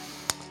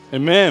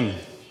Amen.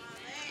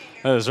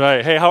 That is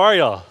right. Hey, how are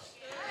y'all?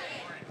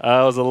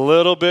 I was a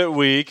little bit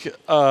weak.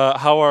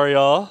 How are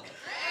y'all?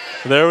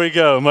 There we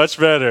go. Much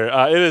better.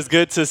 It is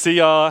good to see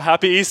y'all.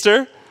 Happy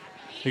Easter.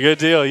 Good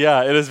deal.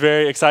 Yeah, it is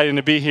very exciting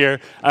to be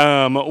here.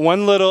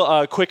 One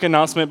little quick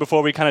announcement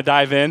before we kind of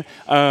dive in.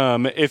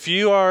 If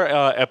you are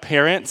a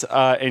parent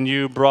and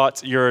you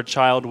brought your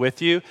child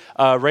with you,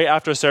 right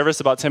after service,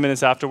 about 10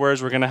 minutes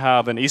afterwards, we're going to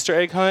have an Easter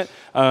egg hunt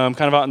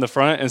kind of out in the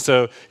front. And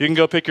so you can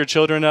go pick your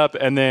children up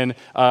and then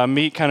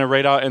meet kind of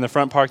right out in the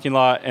front parking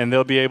lot, and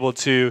they'll be able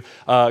to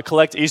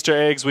collect Easter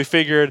eggs. We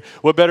figured,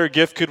 what better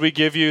gift could we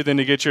give you than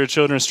to get your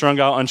children strung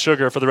out on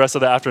sugar for the rest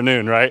of the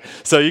afternoon, right?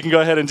 So you can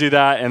go ahead and do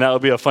that, and that will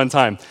be a fun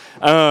time.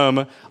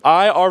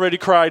 I already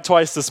cried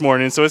twice this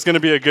morning, so it's going to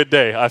be a good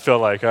day, I feel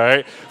like, all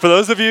right? For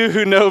those of you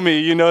who know me,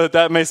 you know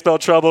that may spell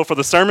trouble for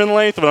the sermon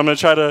length, but I'm going to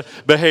try to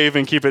behave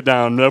and keep it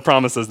down. No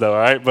promises, though, all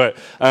right? But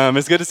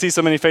it's good to see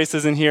so many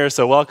faces in here,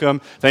 so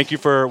welcome. Thank you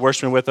for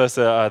worshiping with us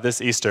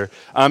this Easter.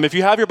 If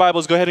you have your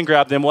Bibles, go ahead and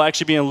grab them. We'll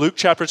actually be in Luke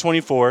chapter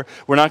 24.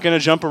 We're not going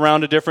to jump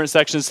around to different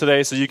sections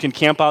today, so you can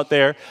camp out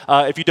there.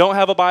 If you don't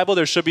have a Bible,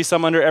 there should be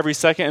some under every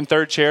second and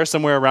third chair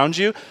somewhere around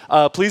you.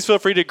 Please feel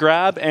free to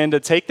grab and to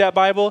take that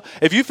Bible.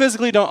 If you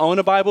physically don't own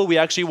a Bible, we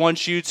actually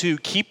want you to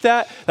keep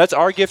that. That's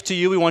our gift to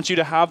you. We want you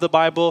to have the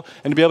Bible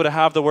and to be able to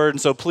have the Word. And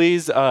so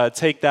please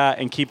take that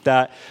and keep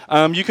that.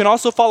 You can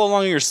also follow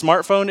along on your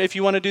smartphone if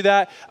you want to do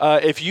that.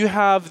 If you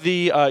have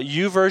the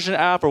YouVersion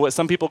app, or what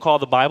some people call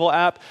the Bible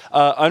app,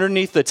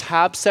 underneath the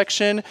tab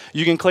section,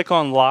 you can click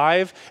on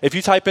Live. If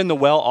you type in the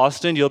Well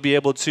Austin, you'll be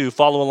able to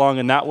follow along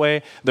in that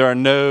way. There are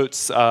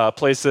notes,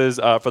 places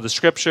for the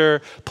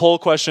scripture, poll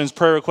questions,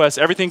 prayer requests,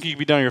 everything can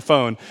be done on your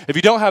phone. If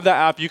you don't have that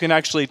app, you can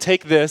actually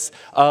take this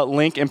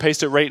link and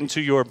paste it right into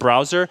your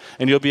browser,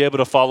 and you'll be able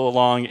to follow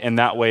along in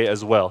that way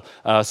as well.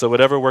 So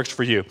whatever works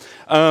for you.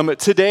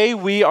 Today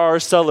we are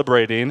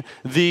celebrating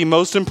the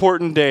most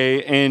important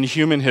day in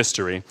human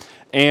history.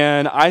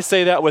 And I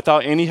say that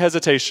without any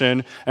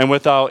hesitation and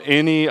without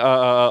any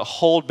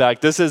holdback.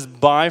 This is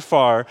by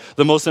far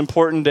the most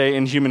important day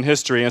in human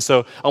history. And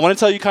so I want to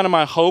tell you kind of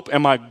my hope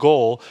and my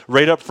goal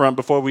right up front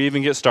before we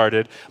even get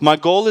started. My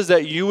goal is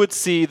that you would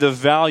see the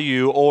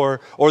value or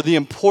the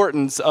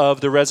importance of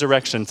the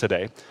resurrection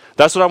today.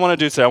 That's what I want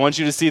to do today. I want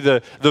you to see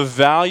the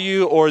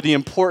value or the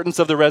importance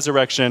of the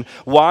resurrection.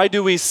 Why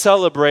do we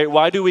celebrate?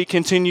 Why do we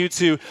continue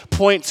to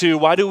point to?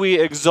 Why do we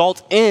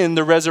exalt in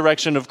the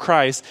resurrection of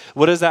Christ?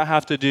 What does that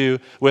have to do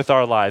with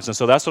our lives? And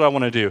so that's what I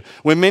want to do.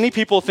 When many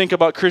people think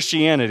about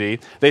Christianity,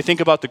 they think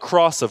about the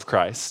cross of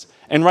Christ,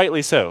 and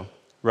rightly so.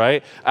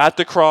 Right? At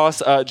the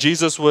cross,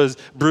 Jesus was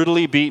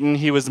brutally beaten,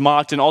 he was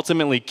mocked, and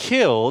ultimately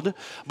killed.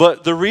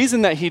 But the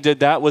reason that he did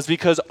that was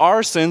because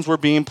our sins were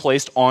being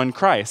placed on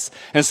Christ.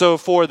 And so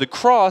for the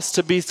cross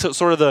to be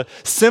sort of the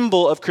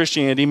symbol of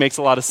Christianity makes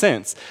a lot of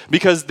sense.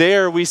 Because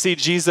there we see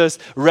Jesus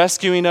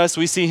rescuing us,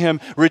 we see him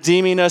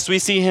redeeming us, we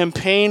see him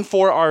paying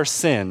for our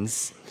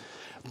sins.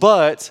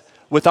 But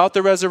without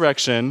the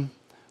resurrection,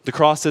 the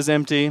cross is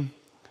empty.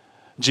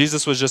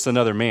 Jesus was just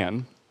another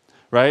man.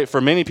 Right?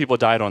 For many people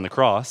died on the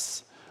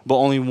cross. But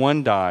only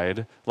one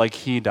died like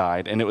he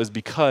died, and it was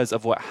because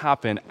of what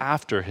happened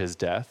after his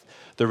death,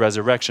 the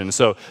resurrection.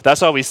 So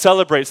that's why we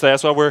celebrate today.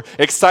 That's why we're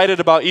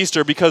excited about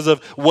Easter, because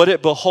of what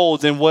it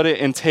beholds and what it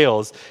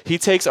entails. He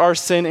takes our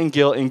sin and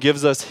guilt and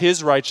gives us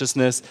his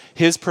righteousness,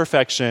 his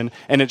perfection,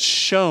 and it's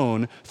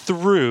shown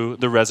through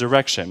the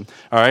resurrection.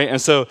 All right,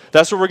 and so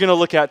that's what we're going to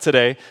look at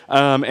today.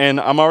 And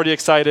I'm already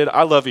excited.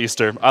 I love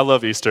Easter. I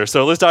love Easter.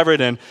 So let's dive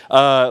right in.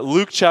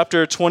 Luke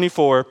chapter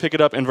 24, pick it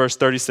up in verse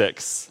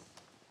 36.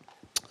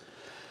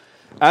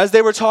 As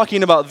they were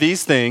talking about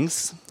these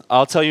things,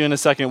 I'll tell you in a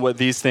second what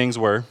these things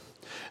were.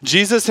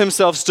 Jesus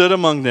himself stood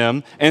among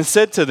them and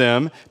said to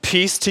them,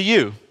 "Peace to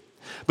you."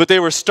 But they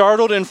were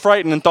startled and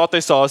frightened and thought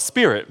they saw a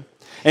spirit.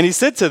 And he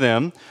said to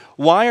them,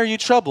 "Why are you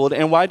troubled,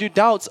 and why do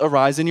doubts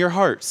arise in your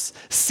hearts?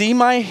 See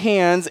my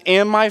hands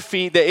and my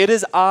feet, that it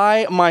is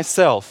I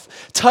myself.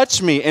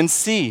 Touch me and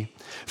see.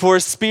 For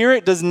a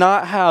spirit does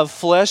not have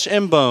flesh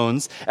and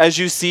bones, as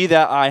you see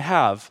that I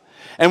have."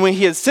 And when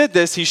he had said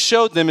this, he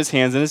showed them his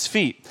hands and his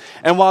feet.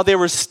 And while they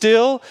were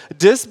still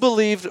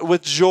disbelieved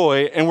with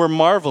joy and were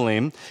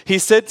marveling, he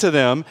said to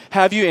them,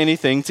 "Have you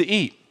anything to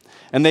eat?"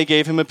 And they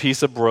gave him a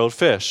piece of broiled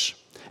fish.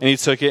 And he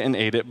took it and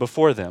ate it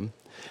before them.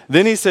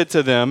 Then he said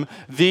to them,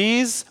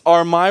 "These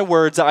are my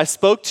words that I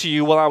spoke to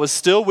you while I was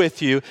still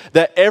with you,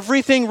 that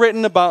everything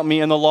written about me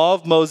in the law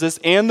of Moses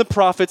and the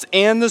prophets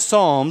and the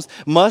Psalms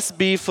must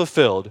be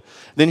fulfilled."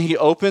 Then he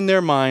opened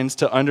their minds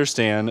to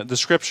understand the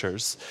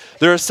scriptures.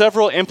 There are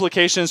several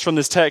implications from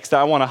this text that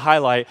I want to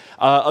highlight.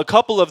 A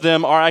couple of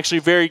them are actually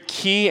very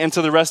key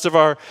into the rest of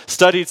our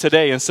study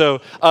today. And so,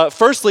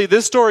 firstly,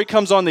 this story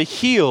comes on the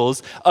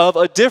heels of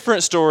a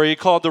different story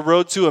called the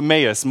Road to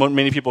Emmaus,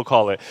 many people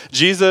call it.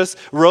 Jesus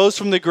rose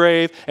from the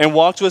grave and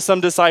walked with some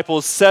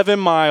disciples 7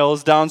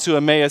 miles down to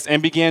Emmaus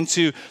and began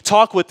to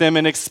talk with them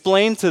and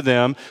explain to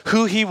them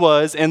who he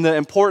was and the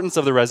importance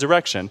of the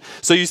resurrection.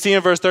 So you see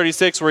in verse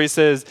 36 where he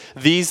says,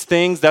 these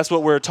things, that's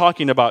what we're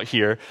talking about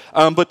here.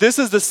 But this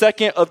is the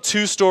second of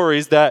 2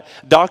 stories that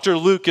Dr.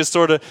 Luke is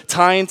sort of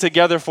tying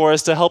together for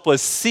us to help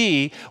us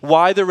see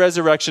why the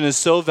resurrection is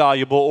so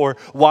valuable or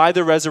why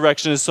the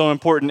resurrection is so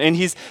important. And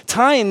he's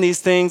tying these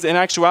things. In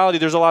actuality,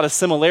 there's a lot of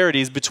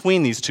similarities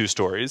between these 2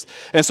 stories.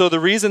 And so the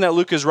reason that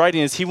Luke is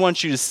writing is he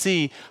wants you to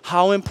see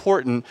how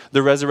important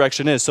the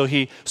resurrection is. So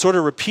he sort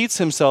of repeats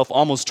himself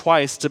almost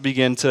twice to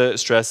begin to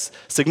stress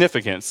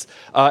significance.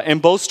 In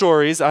both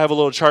stories, I have a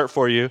little chart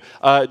for you.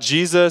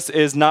 Jesus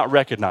is not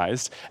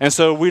recognized. And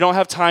so we don't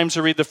have time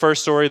to read the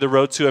first story, the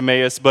road to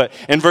Emmaus, but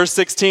in verse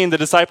 16, the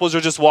disciples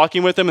are just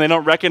walking with him and they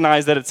don't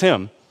recognize that it's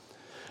him.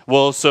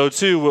 Well, so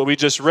too, what we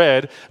just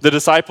read, the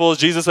disciples,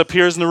 Jesus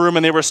appears in the room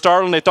and they were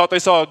startled and they thought they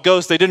saw a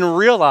ghost. They didn't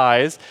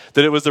realize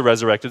that it was the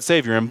resurrected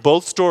Savior. In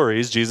both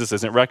stories, Jesus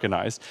isn't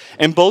recognized.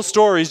 In both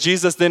stories,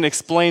 Jesus then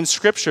explains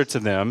Scripture to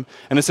them,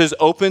 and it says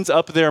opens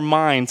up their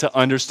mind to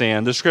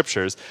understand the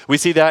Scriptures. We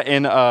see that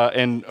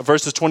in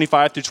verses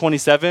 25 through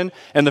 27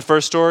 in the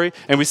first story,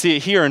 and we see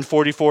it here in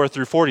 44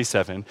 through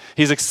 47.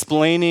 He's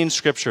explaining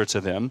Scripture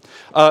to them.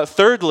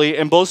 Thirdly,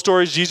 in both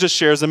stories, Jesus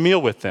shares a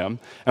meal with them,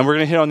 and we're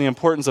going to hit on the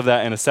importance of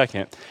that in a second.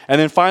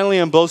 And then finally,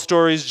 in both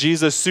stories,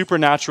 Jesus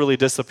supernaturally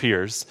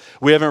disappears.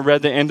 We haven't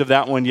read the end of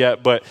that one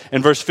yet, but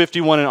in verse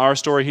 51 in our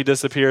story, he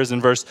disappears. In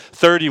verse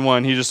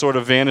 31, he just sort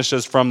of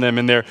vanishes from them,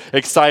 and they're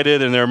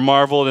excited, and they're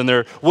marveled, and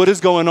they're, what is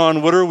going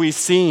on? What are we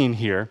seeing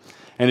here?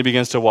 And he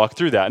begins to walk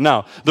through that.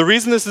 Now, the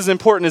reason this is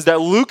important is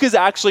that Luke is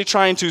actually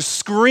trying to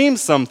scream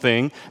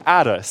something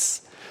at us.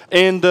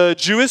 In the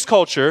Jewish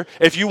culture,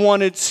 if you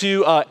wanted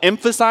to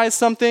emphasize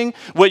something,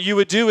 what you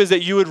would do is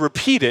that you would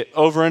repeat it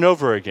over and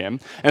over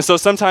again. And so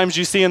sometimes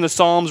you see in the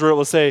Psalms where it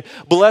will say,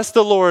 bless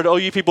the Lord, O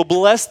you people,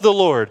 bless the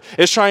Lord.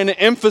 It's trying to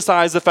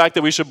emphasize the fact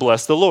that we should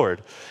bless the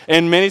Lord.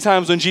 And many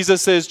times when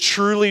Jesus says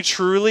truly,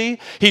 truly,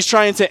 he's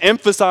trying to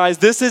emphasize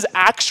this is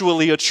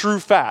actually a true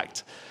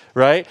fact.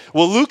 Right?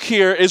 Well, Luke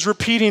here is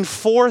repeating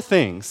 4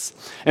 things.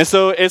 And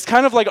so it's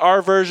kind of like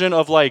our version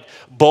of like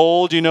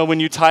bold, you know, when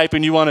you type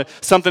and you want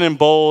something in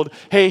bold.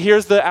 Hey,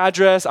 here's the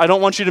address. I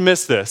don't want you to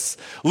miss this.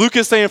 Luke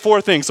is saying 4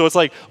 things. So it's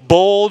like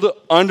bold,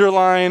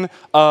 underline,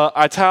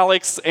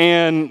 italics,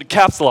 and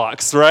caps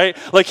locks, right?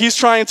 Like he's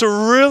trying to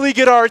really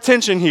get our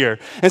attention here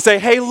and say,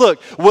 hey,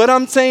 look, what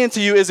I'm saying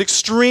to you is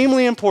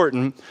extremely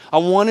important. I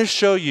want to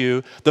show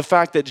you the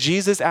fact that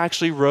Jesus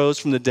actually rose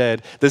from the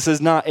dead. This is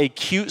not a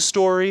cute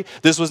story.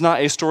 This was not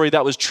a story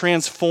that was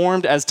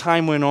transformed as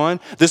time went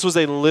on. This was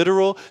a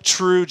literal,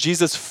 true,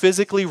 Jesus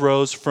physically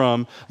rose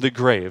from the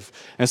grave.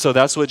 And so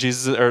that's what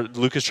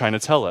Luke is trying to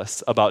tell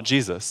us about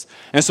Jesus.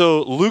 And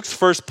so Luke's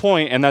first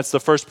point, and that's the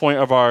first point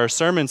of our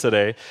sermon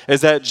today,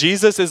 is that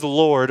Jesus is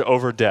Lord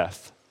over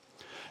death.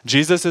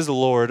 Jesus is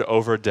Lord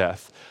over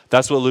death.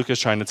 That's what Luke is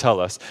trying to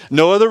tell us.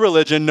 No other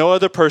religion, no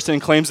other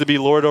person claims to be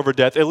Lord over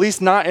death, at least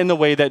not in the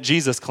way that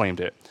Jesus claimed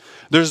it.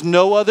 There's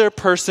no other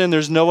person,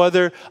 there's no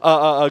other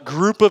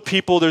group of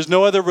people, there's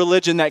no other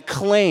religion that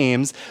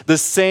claims the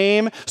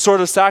same sort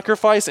of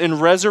sacrifice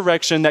and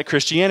resurrection that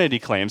Christianity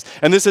claims.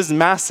 And this is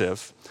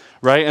massive,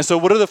 right? And so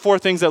what are the 4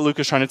 things that Luke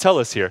is trying to tell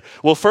us here?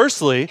 Well,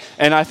 firstly,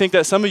 and I think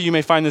that some of you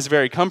may find this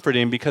very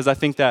comforting because I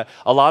think that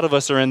a lot of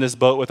us are in this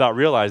boat without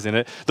realizing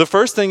it. The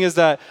first thing is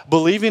that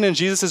believing in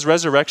Jesus'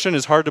 resurrection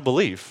is hard to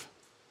believe,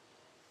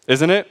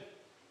 isn't it?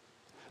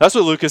 That's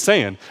what Luke is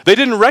saying. They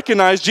didn't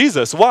recognize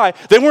Jesus. Why?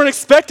 They weren't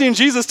expecting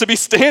Jesus to be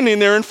standing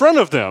there in front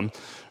of them,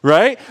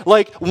 right?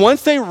 Like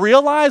once they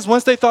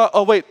thought,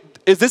 oh wait,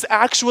 is this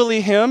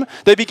actually him?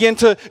 They began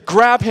to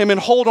grab him and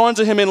hold on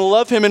to him and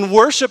love him and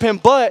worship him,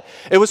 but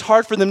it was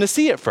hard for them to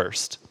see at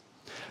first.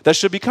 That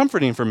should be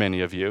comforting for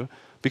many of you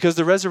because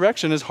the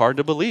resurrection is hard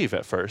to believe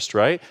at first,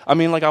 right? I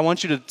mean, like I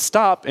want you to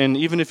stop, and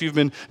even if you've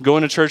been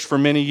going to church for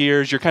many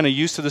years, you're kind of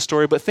used to the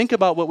story, but think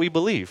about what we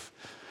believe.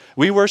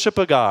 We worship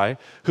a guy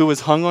who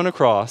was hung on a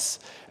cross,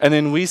 and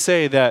then we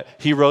say that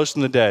he rose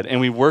from the dead,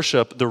 and we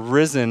worship the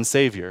risen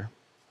Savior.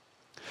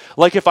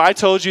 Like if I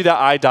told you that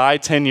I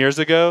died 10 years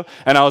ago,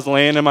 and I was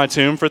laying in my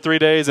tomb for 3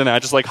 days, and I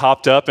just like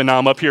hopped up, and now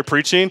I'm up here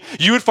preaching,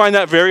 you would find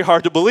that very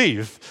hard to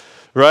believe,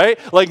 right?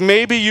 Like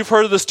maybe you've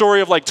heard of the story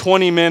of like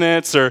 20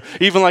 minutes, or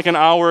even like an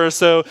hour or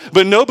so,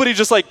 but nobody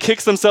just like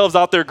kicks themselves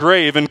out their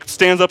grave and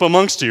stands up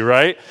amongst you,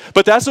 right?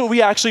 But that's what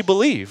we actually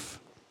believe.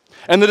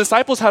 And the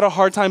disciples had a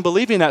hard time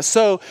believing that.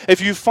 So if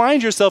you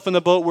find yourself in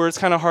the boat where it's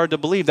kind of hard to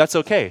believe, that's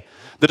okay.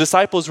 The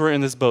disciples were in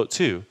this boat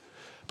too.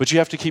 But you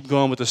have to keep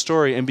going with the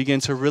story and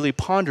begin to really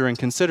ponder and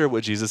consider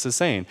what Jesus is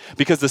saying.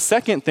 Because the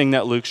second thing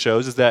that Luke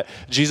shows is that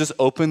Jesus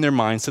opened their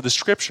minds to the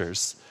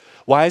Scriptures.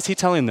 Why is he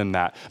telling them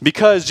that?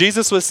 Because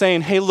Jesus was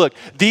saying, hey, look,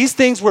 these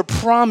things were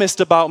promised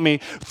about me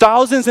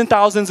thousands and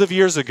thousands of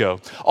years ago.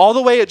 All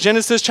the way at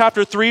Genesis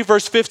chapter 3,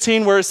 verse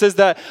 15, where it says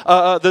that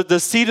the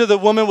seed of the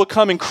woman would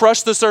come and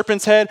crush the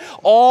serpent's head,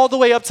 all the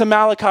way up to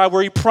Malachi,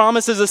 where he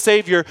promises a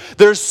Savior.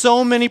 There's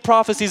so many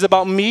prophecies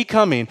about me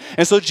coming.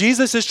 And so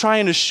Jesus is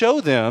trying to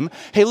show them,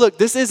 hey, look,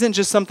 this isn't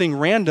just something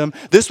random.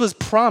 This was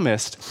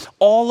promised.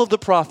 All of the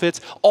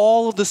prophets,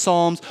 all of the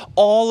Psalms,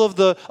 all of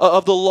the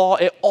law,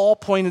 it all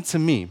pointed to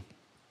me.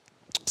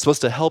 It's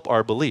supposed to help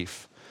our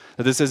belief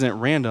that this isn't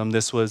random,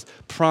 this was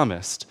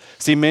promised.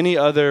 See, many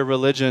other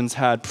religions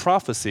had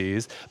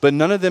prophecies, but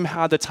none of them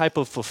had the type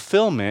of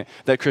fulfillment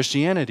that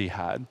Christianity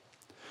had.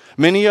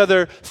 Many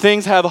other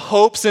things have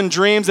hopes and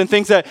dreams and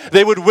things that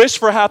they would wish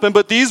for happen,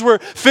 but these were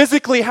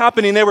physically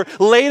happening. They were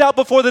laid out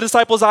before the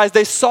disciples' eyes.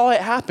 They saw it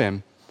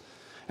happen.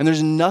 And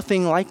there's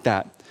nothing like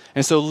that.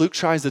 And so Luke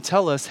tries to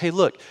tell us, hey,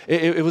 look,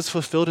 it was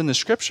fulfilled in the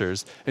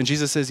scriptures. And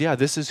Jesus says, yeah,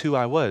 this is who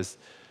I was.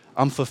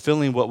 I'm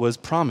fulfilling what was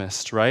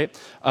promised, right?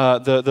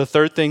 The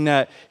third thing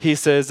that he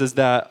says is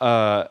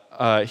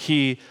that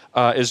he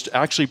is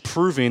actually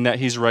proving that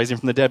he's rising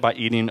from the dead by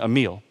eating a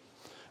meal,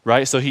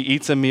 right? So he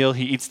eats a meal,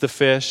 he eats the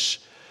fish,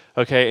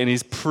 okay, and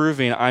he's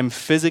proving I'm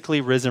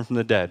physically risen from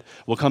the dead.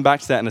 We'll come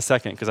back to that in a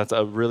second because that's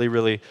a really,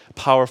 really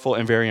powerful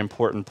and very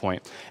important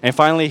point. And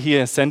finally, he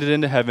ascended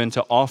into heaven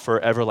to offer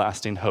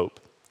everlasting hope.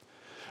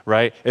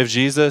 Right? If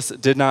Jesus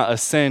did not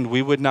ascend,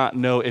 we would not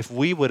know if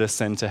we would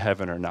ascend to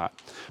heaven or not.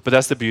 But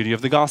that's the beauty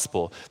of the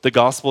gospel. The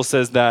gospel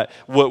says that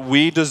what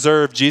we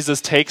deserve,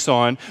 Jesus takes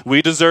on.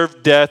 We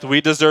deserve death.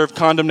 We deserve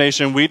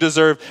condemnation. We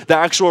deserve the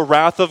actual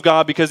wrath of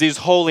God because he's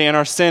holy and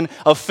our sin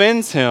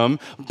offends him.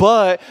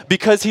 But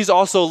because he's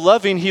also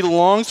loving, he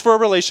longs for a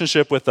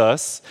relationship with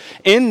us.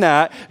 In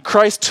that,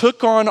 Christ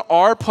took on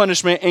our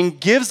punishment and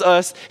gives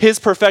us his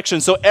perfection.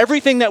 So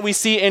everything that we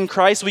see in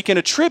Christ, we can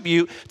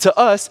attribute to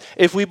us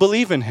if we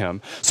believe in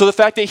him. So the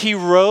fact that he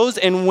rose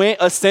and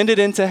ascended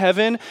into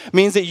heaven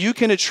means that you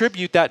can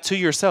attribute that to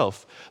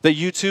yourself, that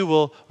you too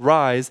will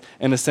rise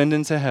and ascend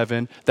into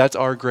heaven. That's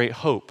our great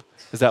hope,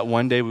 is that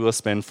one day we will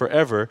spend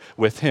forever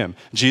with him.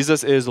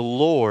 Jesus is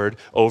Lord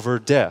over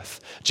death.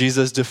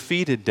 Jesus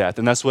defeated death,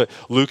 and that's what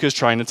Luke is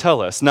trying to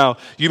tell us. Now,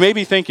 you may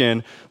be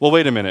thinking, well,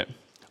 wait a minute.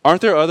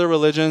 Aren't there other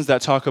religions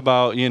that talk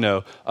about,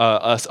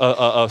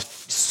 a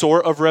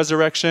sort of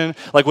resurrection?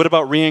 Like, what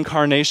about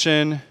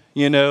reincarnation,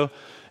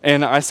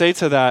 And I say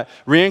to that,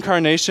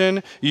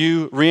 reincarnation,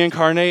 you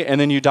reincarnate and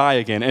then you die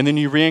again. And then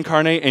you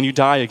reincarnate and you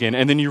die again.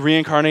 And then you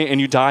reincarnate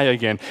and you die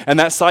again. And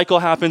that cycle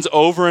happens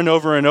over and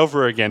over and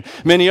over again.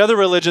 Many other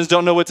religions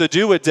don't know what to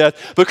do with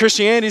death, but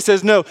Christianity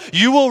says, no,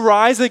 you will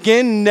rise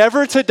again,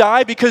 never to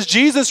die, because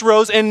Jesus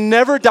rose and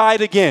never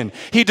died again.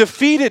 He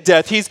defeated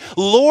death. He's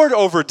Lord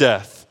over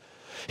death.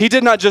 He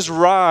did not just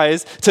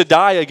rise to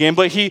die again,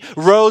 but he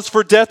rose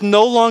for death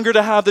no longer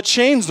to have the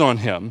chains on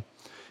him.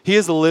 He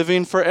is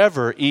living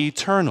forever,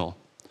 eternal.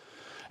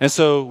 And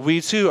so we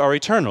too are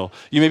eternal.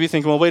 You may be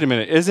thinking, well, wait a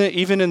minute. Isn't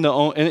even in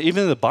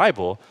the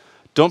Bible,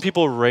 don't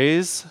people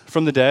raise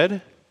from the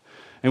dead?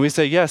 And we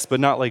say, yes, but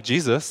not like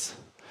Jesus.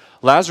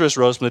 Lazarus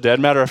rose from the dead.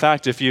 Matter of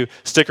fact, if you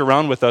stick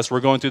around with us, we're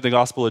going through the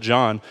Gospel of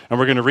John, and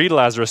we're going to read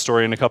Lazarus'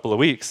 story in a couple of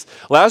weeks.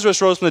 Lazarus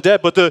rose from the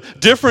dead, but the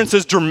difference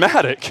is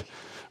dramatic.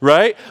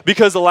 Right?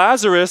 Because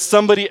Lazarus,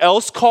 somebody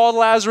else called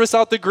Lazarus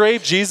out the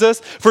grave, Jesus.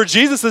 For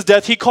Jesus'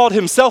 death, he called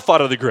himself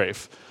out of the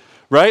grave.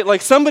 Right?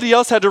 Like somebody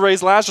else had to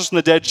raise Lazarus from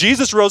the dead.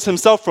 Jesus rose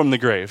himself from the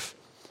grave.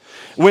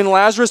 When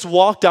Lazarus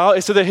walked out,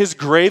 it said that his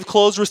grave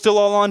clothes were still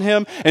all on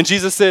him, and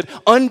Jesus said,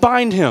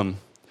 unbind him.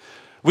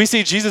 We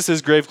see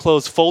Jesus' grave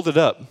clothes folded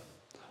up,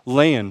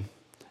 laying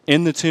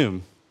in the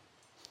tomb.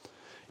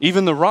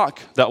 Even the rock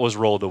that was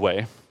rolled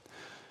away.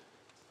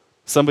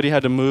 Somebody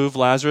had to move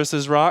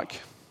Lazarus' rock.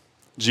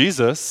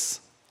 Jesus,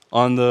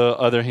 on the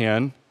other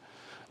hand,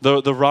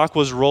 the rock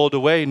was rolled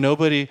away.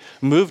 Nobody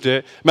moved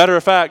it. Matter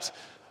of fact,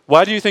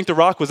 why do you think the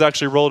rock was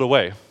actually rolled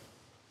away?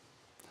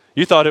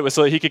 You thought it was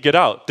so that he could get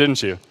out,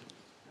 didn't you?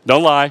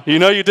 Don't lie. You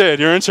know you did.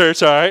 You're in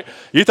church, all right?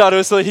 You thought it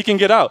was so that he can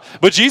get out.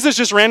 But Jesus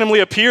just randomly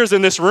appears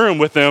in this room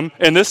with them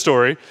in this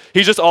story.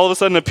 He just all of a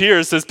sudden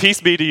appears, says, peace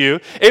be to you.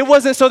 It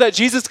wasn't so that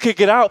Jesus could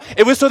get out.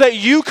 It was so that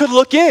you could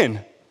look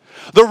in.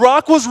 The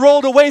rock was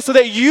rolled away so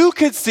that you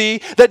could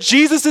see that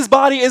Jesus'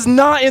 body is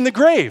not in the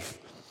grave.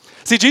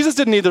 See, Jesus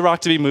didn't need the rock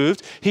to be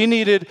moved. You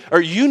needed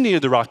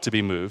the rock to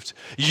be moved.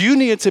 You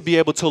needed to be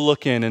able to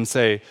look in and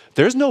say,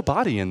 there's no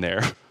body in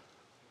there.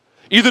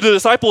 Either the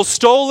disciples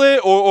stole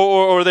it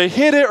or they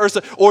hid it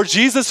or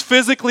Jesus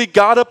physically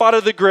got up out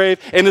of the grave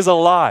and is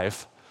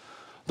alive.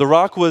 The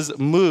rock was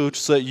moved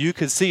so that you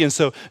could see. And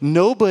so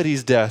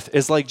nobody's death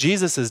is like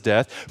Jesus'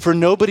 death, for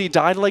nobody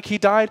died like he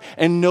died,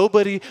 and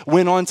nobody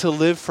went on to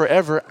live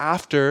forever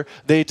after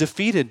they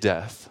defeated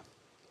death.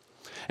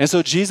 And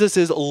so Jesus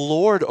is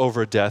Lord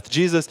over death.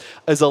 Jesus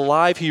is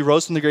alive. He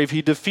rose from the grave.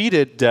 He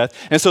defeated death.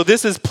 And so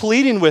this is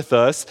pleading with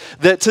us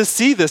that to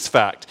see this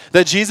fact,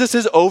 that Jesus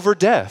is over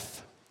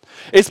death.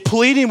 It's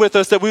pleading with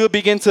us that we would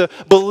begin to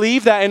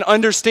believe that and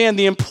understand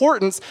the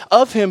importance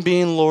of him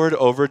being Lord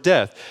over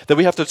death. That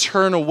we have to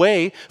turn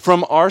away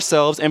from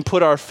ourselves and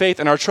put our faith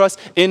and our trust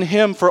in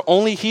him, for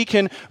only he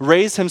can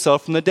raise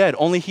himself from the dead.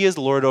 Only he is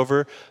Lord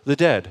over the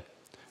dead.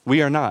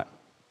 We are not.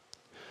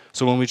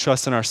 So when we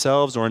trust in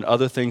ourselves or in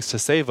other things to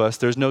save us,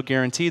 there's no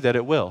guarantee that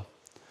it will.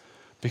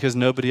 Because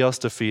nobody else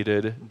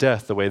defeated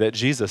death the way that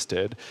Jesus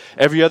did.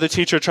 Every other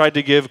teacher tried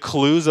to give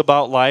clues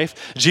about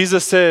life.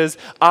 Jesus says,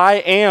 I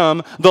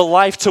am the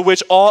life to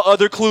which all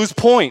other clues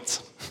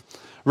point.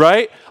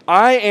 Right?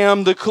 I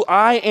am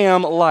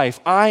life.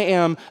 I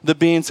am the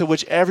being to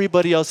which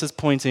everybody else is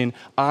pointing.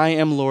 I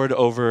am Lord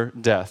over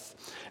death.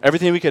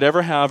 Everything we could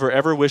ever have or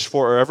ever wish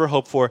for or ever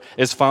hope for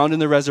is found in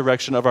the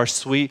resurrection of our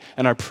sweet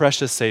and our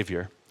precious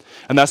Savior.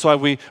 And that's why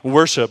we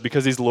worship,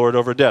 because he's Lord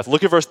over death.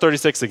 Look at verse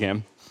 36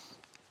 again.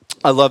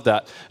 I love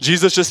that.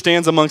 Jesus just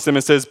stands amongst them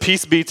and says,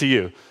 peace be to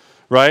you,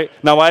 right?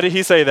 Now, why did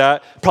he say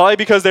that? Probably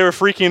because they were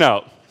freaking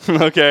out,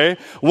 okay?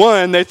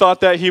 One, they thought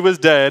that he was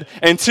dead,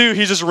 and two,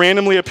 he just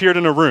randomly appeared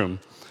in a room,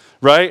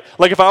 right?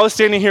 Like if I was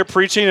standing here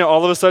preaching and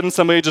all of a sudden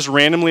somebody just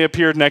randomly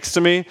appeared next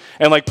to me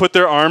and like put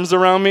their arms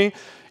around me,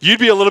 you'd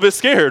be a little bit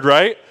scared,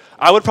 right?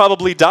 I would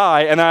probably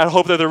die, and I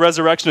hope that the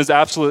resurrection is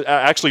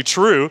actually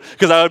true,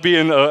 because I would be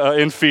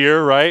in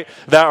fear, right?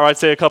 That, or I'd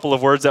say a couple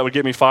of words that would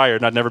get me fired,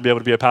 and I'd never be able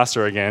to be a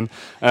pastor again.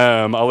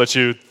 I'll let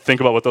you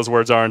think about what those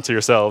words are unto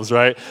yourselves,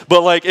 right?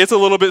 But like, it's a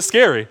little bit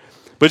scary.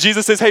 But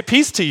Jesus says, hey,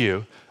 peace to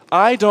you.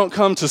 I don't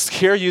come to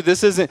scare you.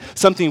 This isn't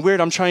something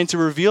weird. I'm trying to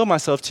reveal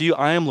myself to you.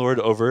 I am Lord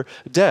over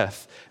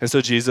death. And so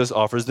Jesus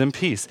offers them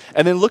peace.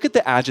 And then look at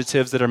the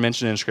adjectives that are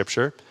mentioned in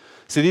Scripture.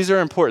 See, these are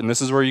important.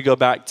 This is where you go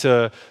back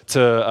to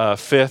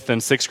 5th and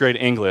 6th grade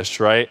English,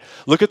 right?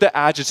 Look at the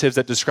adjectives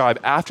that describe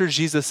after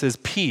Jesus'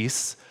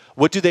 peace,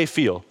 what do they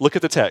feel? Look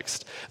at the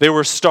text. They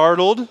were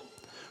startled,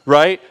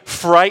 right?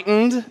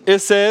 Frightened, it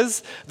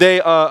says. They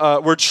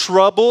were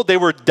troubled. They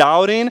were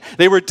doubting.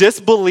 They were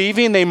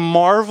disbelieving. They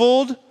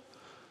marveled.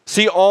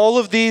 See, all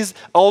of these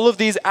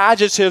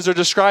adjectives are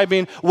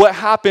describing what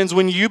happens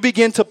when you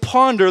begin to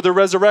ponder the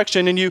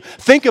resurrection and you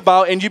think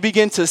about and you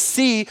begin to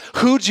see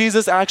who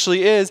Jesus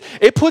actually is.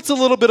 It puts a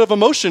little bit of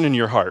emotion in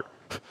your heart,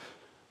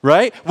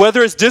 right?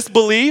 Whether it's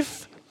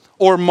disbelief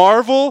or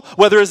marvel,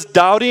 whether it's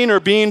doubting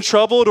or being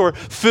troubled or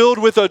filled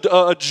with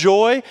a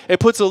joy, it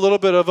puts a little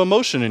bit of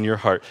emotion in your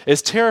heart.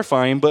 It's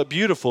terrifying but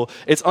beautiful.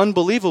 It's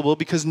unbelievable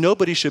because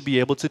nobody should be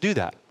able to do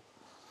that.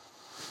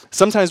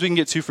 Sometimes we can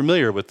get too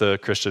familiar with the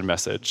Christian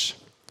message.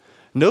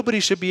 Nobody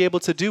should be able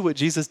to do what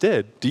Jesus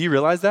did. Do you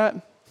realize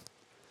that?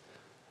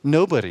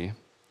 Nobody.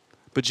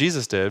 But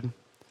Jesus did,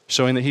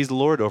 showing that he's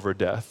Lord over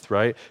death,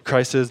 right?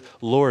 Christ is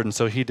Lord, and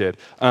so he did.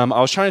 I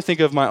was trying to think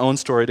of my own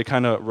story to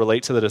kind of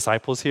relate to the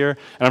disciples here,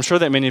 and I'm sure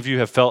that many of you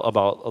have felt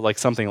about like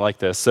something like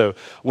this. So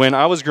when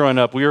I was growing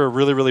up, we were a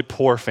really, really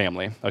poor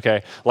family,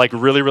 okay? Like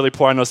really, really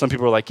poor. I know some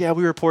people are like, yeah,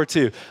 we were poor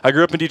too. I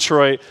grew up in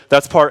Detroit.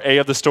 That's part A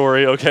of the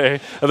story, okay?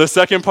 The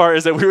second part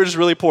is that we were just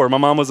really poor. My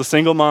mom was a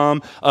single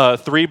mom,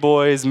 3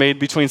 boys, made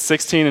between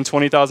 $16,000 and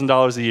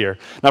 $20,000 a year.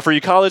 Now for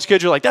you college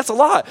kids, you're like, that's a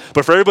lot.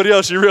 But for everybody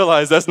else, you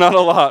realize that's not a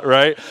lot,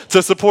 right?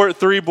 To support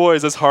 3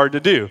 boys is hard to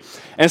do.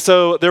 And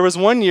so there was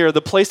one year,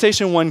 the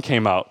PlayStation 1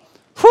 came out.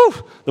 Whew,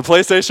 the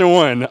PlayStation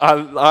 1.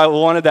 I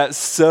wanted that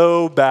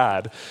so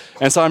bad.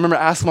 And so I remember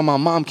asking my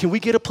mom, can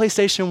we get a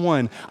PlayStation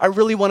 1? I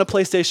really want a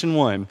PlayStation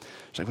 1.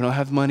 She's like, we don't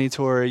have money,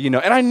 Tori, you know.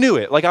 And I knew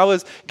it. Like I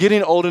was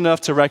getting old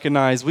enough to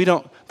recognize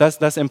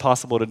that's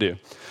impossible to do.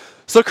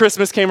 So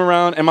Christmas came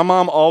around, and my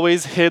mom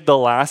always hid the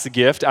last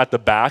gift at the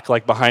back,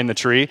 like behind the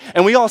tree.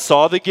 And we all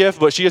saw the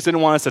gift, but she just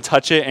didn't want us to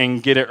touch it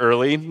and get it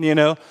early, you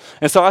know.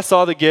 And so I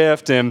saw the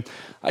gift, and,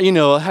 you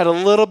know, had a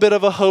little bit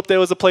of a hope there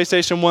was a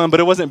PlayStation 1, but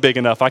it wasn't big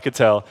enough, I could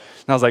tell.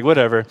 And I was like,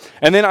 whatever.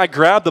 And then I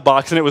grabbed the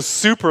box, and it was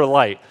super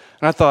light.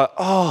 And I thought,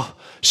 oh,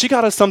 she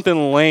got us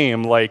something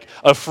lame, like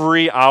a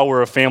free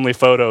hour of family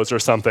photos or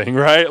something,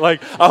 right?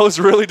 Like, I was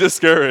really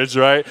discouraged,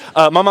 right?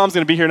 My mom's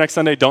going to be here next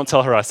Sunday. Don't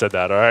tell her I said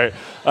that, all right?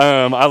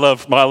 I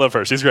love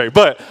her. She's great.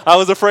 But I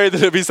was afraid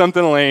that it'd be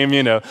something lame,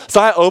 you know. So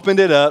I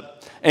opened it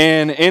up,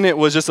 and in it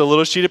was just a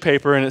little sheet of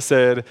paper, and it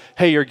said,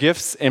 hey, your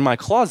gift's in my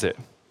closet.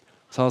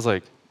 So I was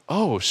like,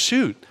 oh,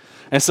 shoot.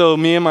 And so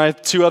me and my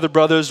 2 other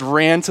brothers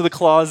ran to the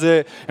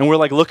closet, and we're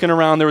like looking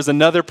around. There was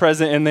another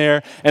present in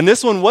there, and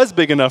this one was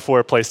big enough for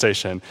a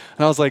PlayStation. And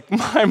I was like,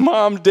 my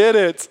mom did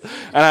it.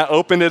 And I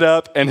opened it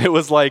up, and it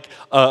was like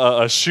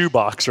a shoe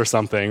box or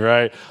something,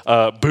 right?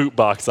 Boot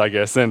box, I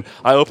guess. And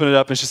I opened it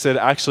up, and she said,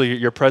 actually,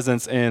 your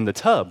present's in the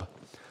tub.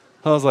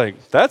 I was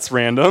like, that's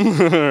random,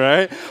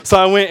 right? So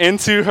I went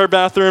into her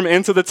bathroom,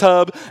 into the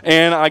tub,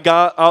 and I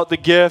got out the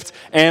gift,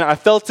 and I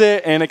felt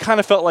it, and it kind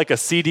of felt like a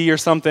CD or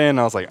something. And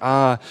I was like,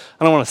 I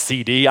don't want a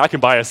CD. I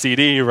can buy a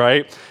CD,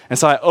 right? And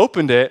so I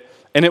opened it,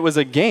 and it was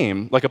a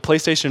game, like a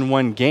PlayStation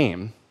 1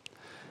 game.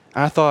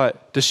 And I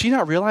thought, does she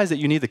not realize that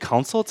you need the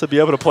console to be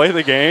able to play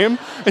the game?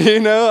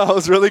 You know, I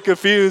was really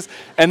confused.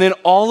 And then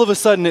all of a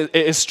sudden,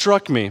 it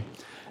struck me.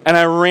 And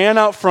I ran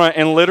out front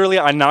and literally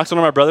I knocked one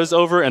of my brothers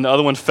over and the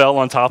other one fell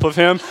on top of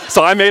him.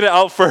 So I made it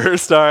out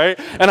first, all right?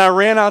 And I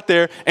ran out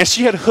there and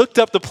she had hooked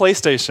up the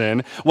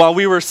PlayStation while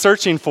we were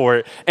searching for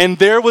it. And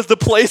there was the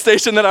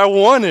PlayStation that I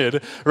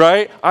wanted,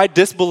 right? I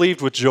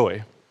disbelieved with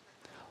joy.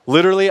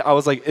 Literally, I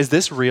was like, is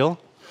this real?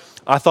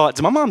 I thought,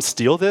 did my mom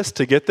steal this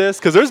to get this?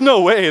 Because there's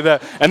no way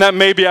that, and that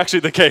may be actually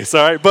the case,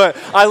 all right? But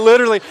I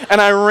literally,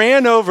 and I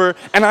ran over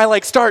and I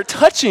start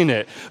touching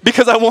it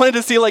because I wanted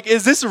to see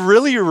is this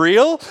really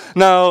real?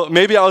 Now,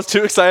 maybe I was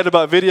too excited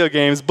about video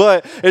games,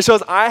 but it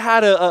shows I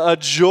had a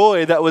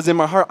joy that was in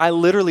my heart. I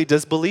literally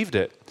disbelieved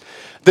it.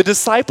 The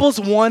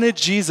disciples wanted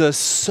Jesus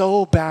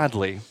so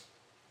badly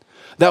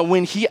that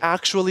when he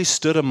actually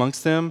stood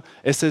amongst them,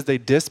 it says they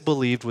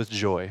disbelieved with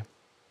joy.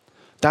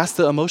 That's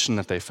the emotion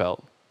that they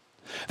felt.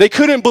 They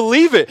couldn't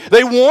believe it.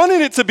 They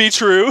wanted it to be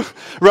true,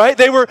 right?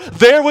 They were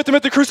there with him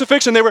at the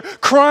crucifixion. They were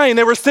crying.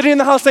 They were sitting in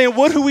the house saying,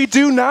 what do we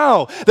do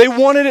now? They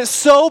wanted it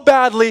so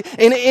badly,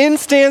 and in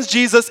stands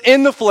Jesus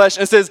in the flesh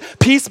and says,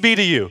 peace be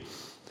to you.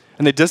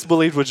 And they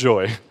disbelieved with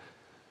joy.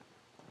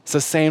 It's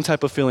the same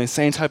type of feeling,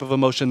 same type of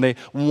emotion. They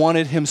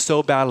wanted him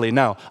so badly.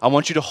 Now, I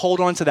want you to hold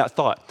on to that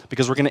thought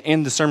because we're going to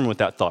end the sermon with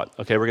that thought,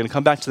 okay? We're going to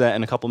come back to that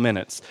in a couple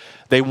minutes.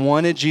 They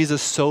wanted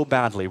Jesus so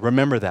badly.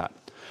 Remember that.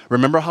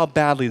 Remember how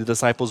badly the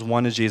disciples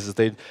wanted Jesus.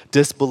 They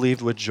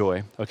disbelieved with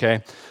joy,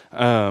 okay?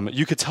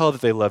 You could tell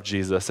that they loved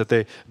Jesus, that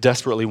they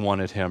desperately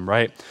wanted him,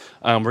 right?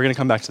 We're going to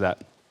come back to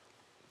that.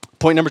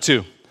 Point number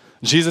 2,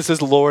 Jesus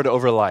is Lord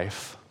over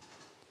life.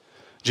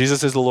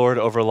 Jesus is the Lord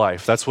over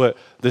life. That's what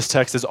this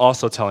text is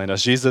also telling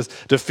us. Jesus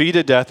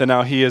defeated death, and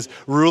now he is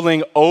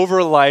ruling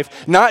over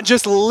life. Not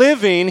just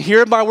living,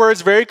 hear my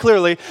words very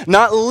clearly,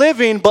 not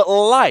living, but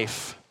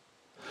life.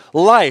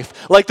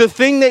 Life, like the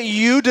thing that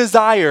you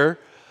desire,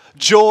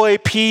 joy,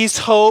 peace,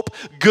 hope,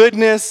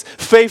 goodness,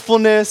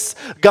 faithfulness,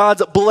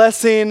 God's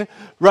blessing,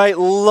 right?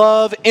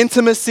 Love,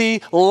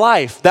 intimacy,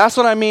 life. That's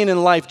what I mean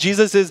in life.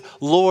 Jesus is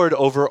Lord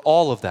over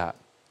all of that.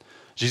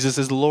 Jesus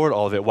is Lord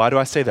all of it. Why do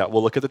I say that?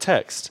 Well, look at the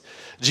text.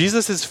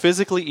 Jesus is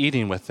physically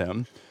eating with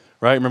them,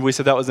 right? Remember we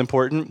said that was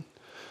important?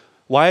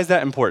 Why is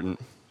that important?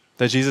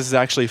 That Jesus is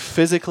actually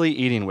physically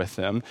eating with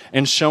them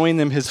and showing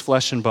them his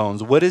flesh and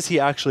bones. What is he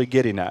actually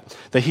getting at?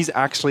 That he's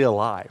actually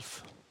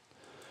alive.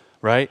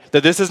 Right?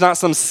 That this is not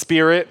some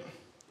spirit.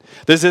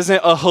 This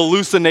isn't a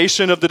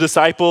hallucination of the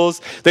disciples.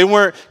 They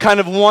weren't kind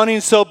of wanting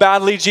so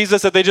badly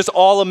Jesus that they just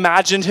all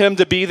imagined him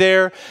to be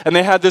there. And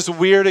they had this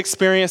weird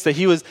experience that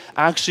he was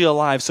actually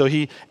alive. So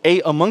he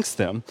ate amongst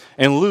them.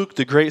 And Luke,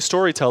 the great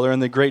storyteller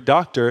and the great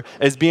doctor,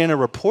 is being a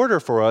reporter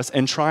for us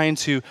and trying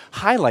to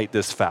highlight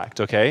this fact,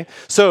 okay?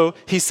 So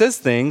he says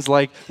things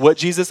like what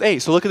Jesus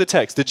ate. So look at the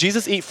text. Did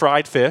Jesus eat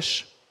fried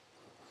fish?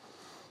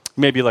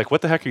 You may be like,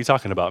 what the heck are you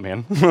talking about,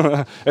 man?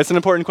 It's an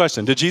important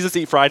question. Did Jesus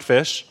eat fried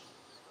fish?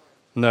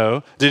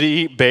 No. Did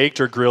he eat baked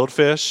or grilled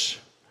fish?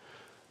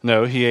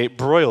 No, he ate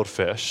broiled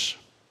fish.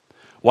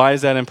 Why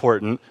is that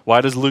important? Why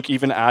does Luke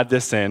even add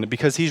this in?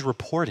 Because he's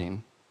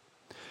reporting.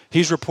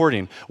 He's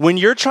reporting. When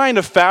you're trying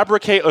to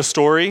fabricate a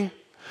story,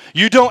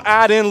 you don't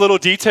add in little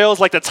details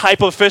like the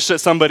type of fish that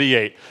somebody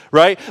ate,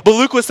 right? But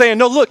Luke was saying,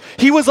 no, look,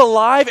 he was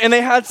alive and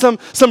they had some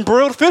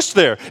broiled fish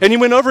there. And he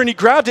went over and he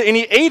grabbed it and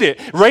he ate it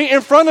right in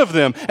front of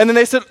them. And then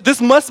they said,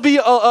 this must be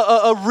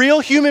a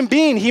real human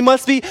being. He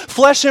must be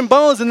flesh and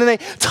bones. And then they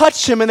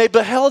touched him and they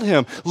beheld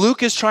him.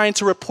 Luke is trying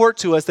to report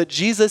to us that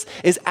Jesus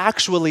is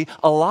actually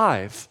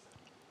alive.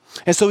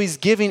 And so he's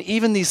giving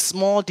even these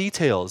small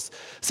details,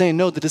 saying,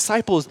 no, the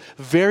disciples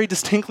very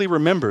distinctly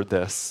remembered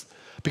this,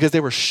 because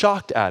they were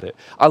shocked at it.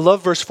 I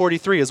love verse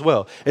 43 as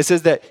well. It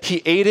says that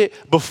he ate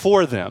it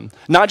before them.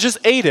 Not just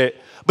ate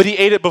it, but he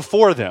ate it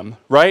before them,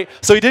 right?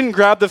 So he didn't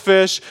grab the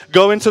fish,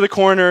 go into the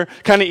corner,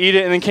 kind of eat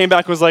it, and then came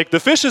back and was like,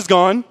 the fish is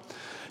gone.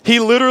 He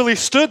literally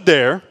stood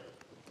there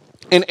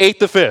and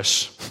ate the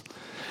fish.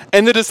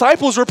 And the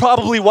disciples were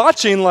probably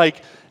watching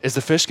like, is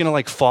the fish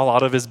going to fall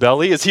out of his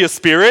belly? Is he a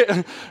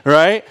spirit,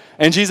 right?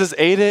 And Jesus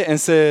ate it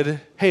and said,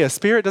 hey, a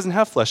spirit doesn't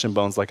have flesh and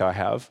bones like I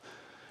have.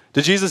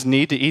 Did Jesus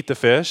need to eat the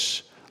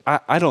fish?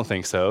 I don't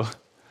think so.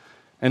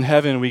 In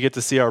heaven, we get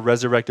to see our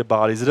resurrected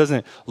bodies. It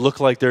doesn't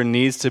look like there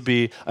needs to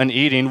be an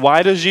eating.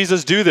 Why does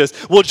Jesus do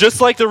this? Well, just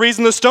like the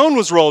reason the stone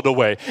was rolled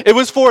away. It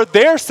was for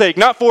their sake,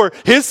 not for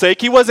his sake.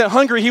 He wasn't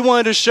hungry. He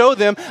wanted to show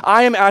them,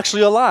 I am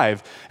actually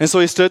alive. And so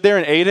he stood there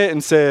and ate it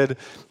and said,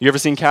 you ever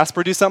seen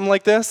Casper do something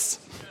like this?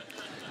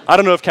 I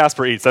don't know if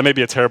Casper eats. That may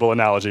be a terrible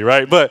analogy,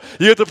 right? But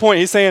you get the point.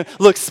 He's saying,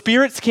 look,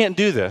 spirits can't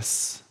do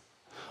this.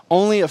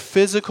 Only a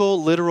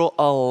physical, literal,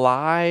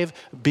 alive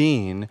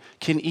being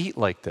can eat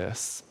like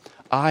this.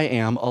 I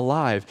am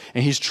alive.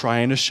 And he's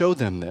trying to show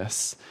them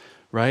this,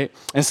 right?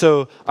 And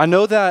so I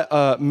know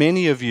that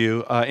many of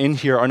you in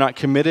here are not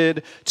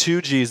committed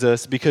to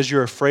Jesus because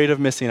you're afraid of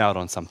missing out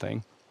on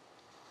something.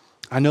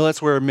 I know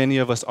that's where many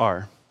of us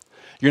are.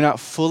 You're not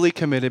fully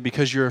committed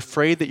because you're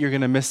afraid that you're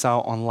going to miss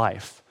out on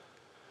life.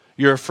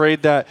 You're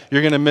afraid that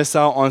you're going to miss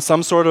out on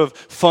some sort of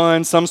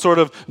fun, some sort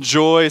of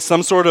joy,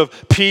 some sort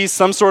of peace,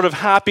 some sort of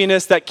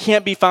happiness that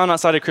can't be found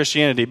outside of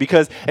Christianity.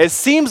 Because it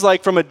seems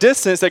like from a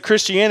distance that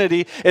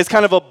Christianity is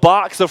kind of a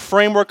box, a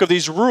framework of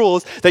these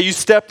rules that you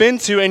step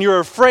into, and you're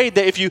afraid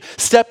that if you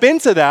step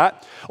into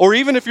that, or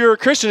even if you're a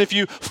Christian, if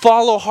you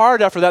follow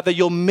hard after that, that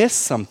you'll miss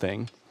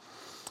something.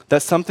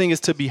 That something is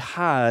to be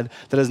had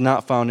that is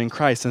not found in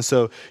Christ. And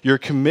so you're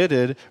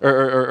committed,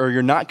 or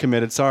you're not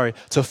committed,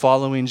 to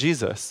following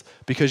Jesus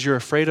because you're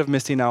afraid of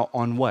missing out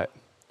on what?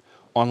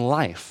 On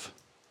life.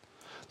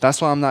 That's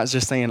why I'm not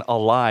just saying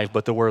alive,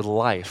 but the word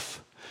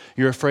life.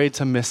 You're afraid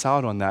to miss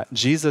out on that.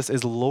 Jesus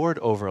is Lord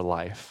over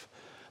life.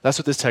 That's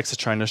what this text is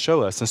trying to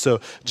show us. And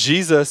so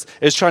Jesus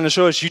is trying to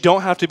show us you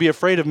don't have to be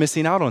afraid of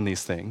missing out on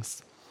these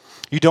things.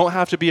 You don't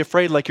have to be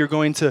afraid like you're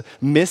going to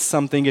miss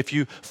something if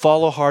you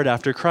follow hard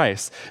after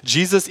Christ.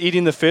 Jesus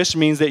eating the fish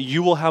means that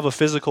you will have a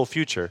physical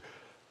future.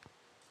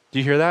 Do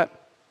you hear that?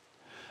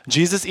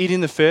 Jesus eating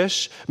the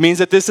fish means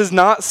that this is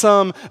not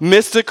some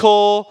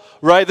mystical,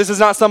 right? This is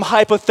not some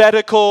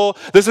hypothetical.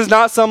 This is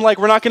not some like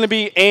we're not going to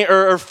be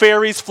or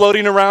fairies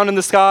floating around in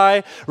the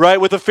sky, right,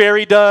 with a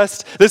fairy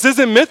dust. This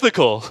isn't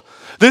mythical.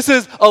 This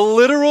is a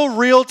literal,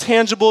 real,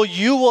 tangible,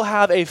 you will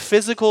have a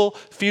physical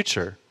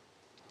future.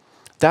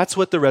 That's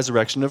what the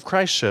resurrection of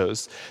Christ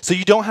shows. So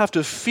you don't have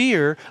to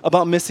fear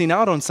about missing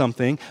out on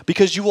something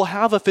because you will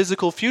have a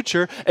physical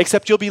future,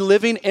 except you'll be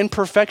living in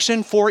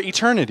perfection for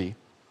eternity.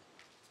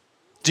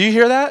 Do you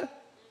hear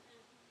that?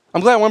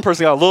 I'm glad one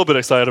person got a little bit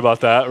excited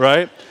about that,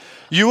 right?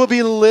 You will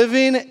be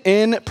living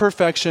in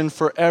perfection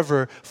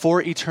forever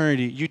for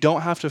eternity. You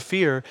don't have to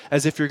fear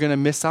as if you're going to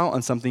miss out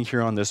on something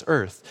here on this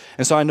earth.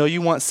 And so I know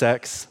you want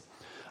sex.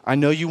 I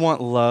know you want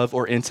love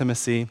or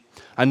intimacy.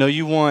 I know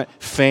you want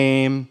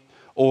fame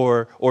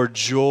or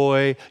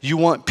joy. You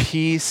want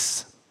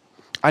peace.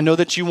 I know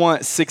that you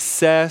want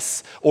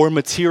success or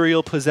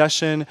material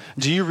possession.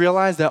 Do you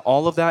realize that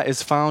all of that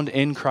is found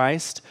in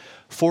Christ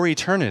for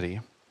eternity?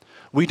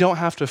 We don't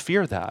have to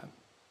fear that.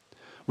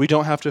 We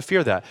don't have to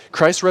fear that.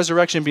 Christ's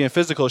resurrection being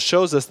physical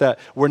shows us that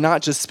we're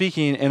not just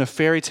speaking in a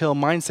fairy tale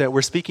mindset.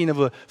 We're speaking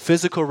of a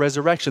physical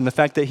resurrection. The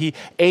fact that he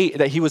ate,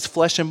 that he was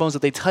flesh and bones,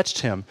 that they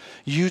touched him.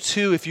 You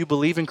too, if you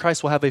believe in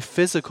Christ, will have a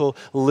physical,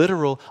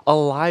 literal,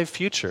 alive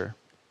future.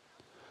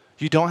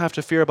 You don't have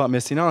to fear about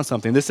missing out on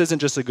something. This isn't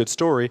just a good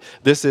story.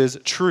 This is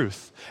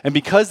truth. And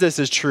because this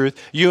is truth,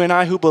 you and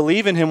I who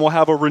believe in him will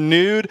have a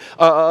renewed,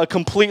 a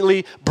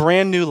completely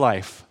brand new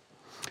life.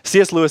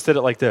 C.S. Lewis said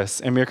it like this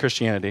in Mere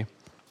Christianity.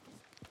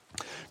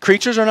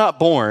 Creatures are not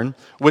born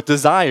with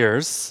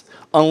desires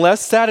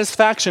unless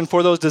satisfaction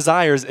for those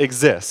desires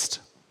exist,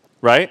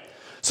 right?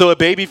 So a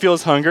baby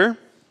feels hunger.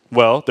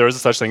 Well, there is a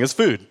such thing as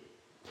food.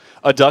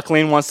 A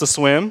duckling wants to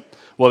swim.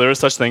 Well, there is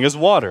such thing as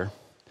water.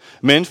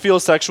 Men feel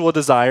sexual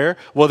desire.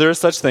 Well, there is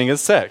such thing as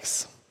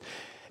sex.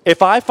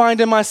 If I find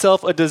in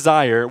myself a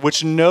desire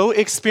which no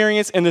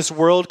experience in this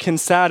world can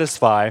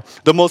satisfy,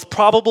 the most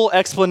probable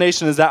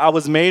explanation is that I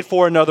was made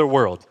for another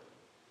world.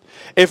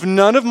 If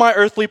none of my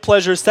earthly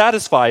pleasures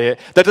satisfy it,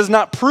 that does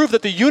not prove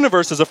that the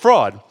universe is a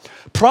fraud.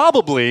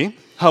 Probably,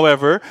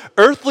 however,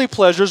 earthly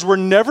pleasures were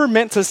never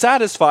meant to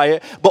satisfy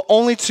it, but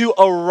only to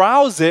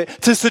arouse it,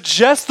 to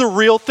suggest the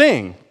real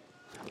thing.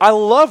 I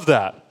love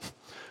that.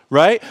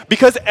 Right?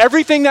 Because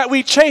everything that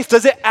we chase,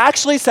 does it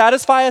actually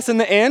satisfy us in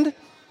the end?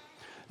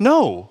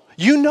 No.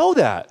 You know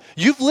that.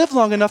 You've lived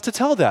long enough to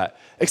tell that.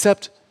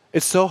 Except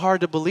it's so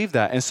hard to believe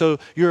that. And so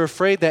you're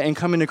afraid that in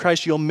coming to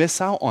Christ, you'll miss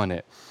out on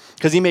it.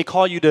 Because he may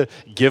call you to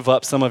give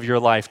up some of your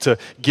life, to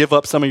give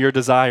up some of your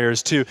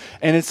desires,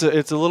 and it's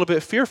a little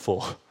bit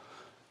fearful.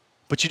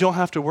 But you don't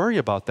have to worry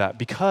about that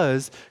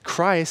because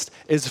Christ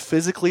is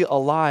physically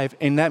alive,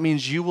 and that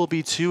means you will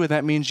be too, and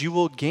that means you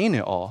will gain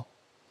it all.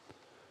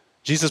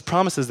 Jesus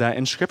promises that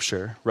in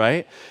Scripture,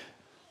 right?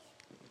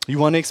 You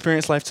want to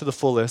experience life to the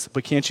fullest,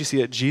 but can't you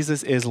see that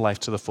Jesus is life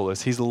to the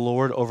fullest? He's the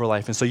Lord over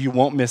life, and so you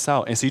won't miss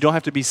out. And so you don't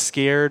have to be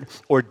scared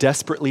or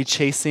desperately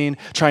chasing,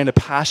 trying to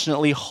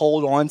passionately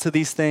hold on to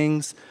these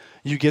things.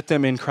 You get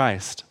them in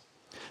Christ.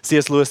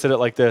 C.S. Lewis said it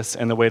like this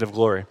in The Weight of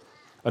Glory,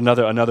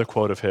 another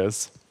quote of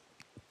his.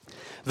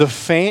 The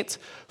faint,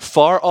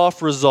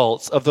 far-off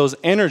results of those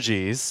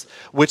energies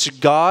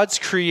which God's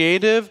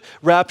creative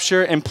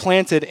rapture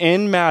implanted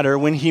in matter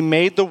when he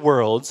made the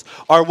worlds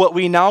are what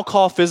we now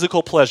call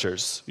physical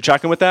pleasures. You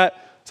tracking with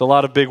that? It's a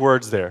lot of big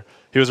words there.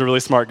 He was a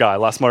really smart guy, a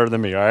lot smarter than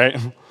me, all right?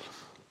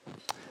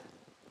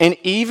 And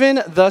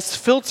even thus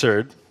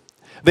filtered,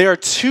 they are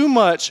too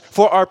much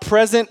for our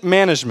present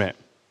management.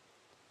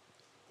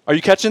 Are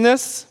you catching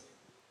this?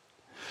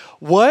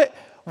 What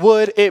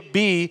would it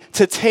be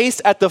to taste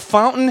at the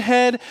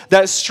fountainhead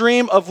that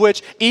stream of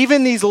which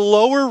even these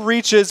lower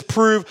reaches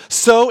prove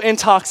so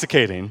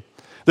intoxicating?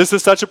 This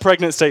is such a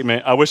pregnant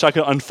statement. I wish I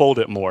could unfold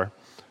it more,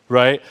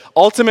 right?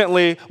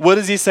 Ultimately, what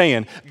is he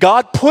saying?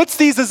 God puts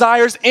these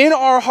desires in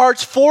our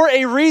hearts for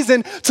a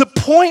reason to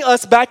point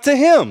us back to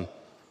him.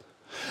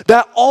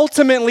 that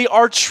ultimately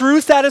our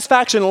true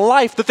satisfaction,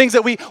 life, the things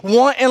that we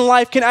want in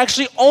life can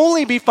actually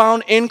only be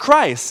found in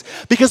Christ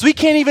because we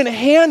can't even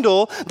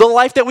handle the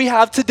life that we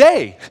have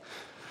today.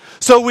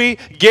 So we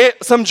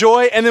get some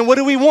joy, and then what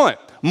do we want?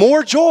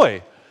 More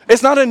joy.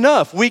 It's not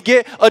enough. We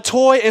get a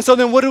toy, and so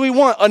then what do we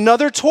want?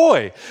 Another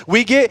toy.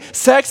 We get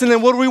sex, and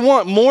then what do we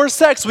want? More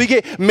sex. We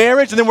get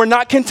marriage, and then we're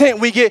not content.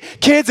 We get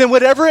kids, and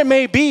whatever it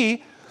may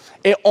be,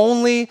 it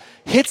only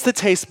hits the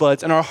taste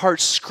buds, and our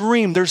hearts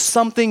scream, there's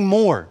something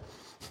more.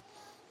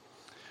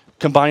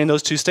 Combining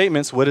those two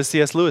statements, what is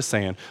C.S. Lewis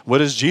saying?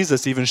 What is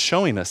Jesus even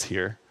showing us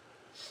here?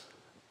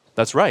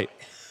 That's right.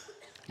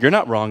 You're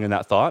not wrong in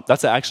that thought.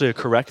 That's actually a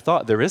correct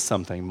thought. There is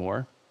something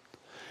more.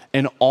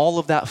 And all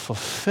of that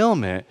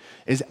fulfillment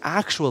is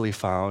actually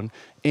found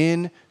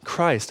in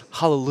Christ.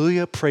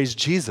 Hallelujah, praise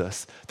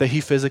Jesus that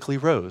he physically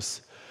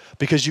rose.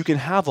 Because you can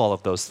have all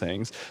of those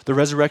things. The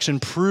resurrection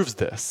proves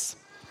this.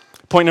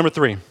 Point number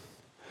 3.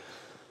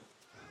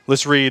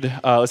 Let's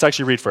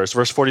actually read first,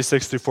 verse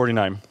 46 through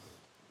 49.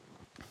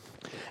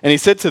 And he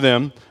said to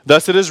them,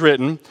 thus it is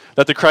written,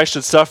 that the Christ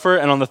should suffer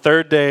and on the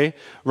third day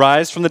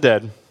rise from the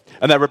dead,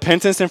 and that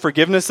repentance and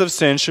forgiveness of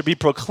sins should be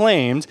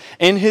proclaimed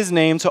in his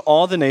name to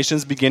all the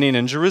nations beginning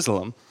in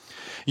Jerusalem.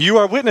 You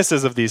are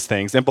witnesses of these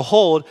things, and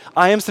behold,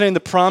 I am sending the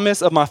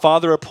promise of my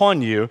Father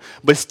upon you,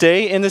 but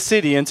stay in the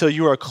city until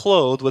you are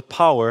clothed with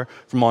power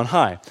from on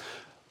high.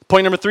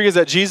 Point number 3 is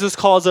that Jesus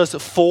calls us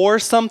for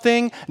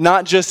something,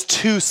 not just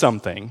to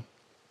something.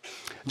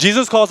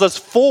 Jesus calls us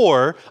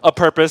for a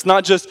purpose,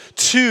 not just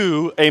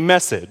to a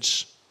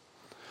message.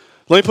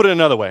 Let me put it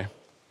another way.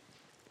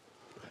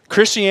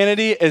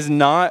 Christianity is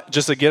not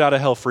just a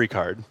get-out-of-hell-free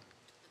card.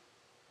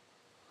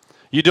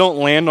 You don't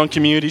land on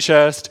Community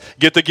Chest,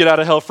 get the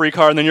get-out-of-hell-free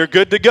card, and then you're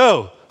good to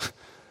go.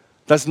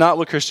 That's not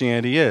what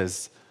Christianity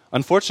is.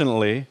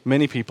 Unfortunately,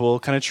 many people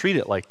kind of treat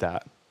it like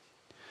that.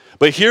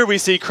 But here we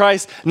see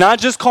Christ not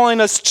just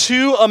calling us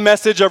to a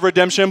message of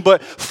redemption,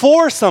 but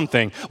for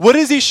something. What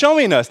is he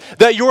showing us?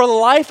 That your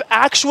life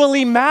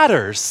actually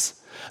matters.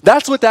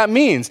 That's what that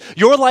means.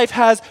 Your life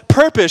has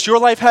purpose. Your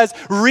life has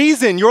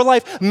reason. Your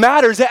life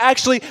matters. It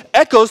actually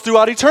echoes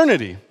throughout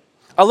eternity.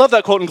 I love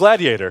that quote in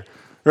Gladiator,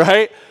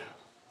 right?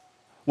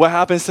 What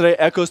happens today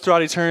echoes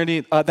throughout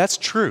eternity. That's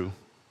true.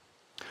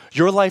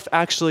 Your life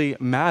actually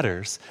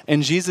matters.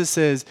 And Jesus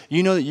says,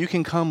 you know that you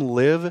can come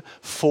live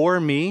for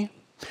me,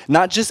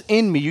 not just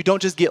in me. You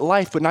don't just get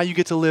life, but now you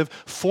get to live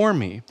for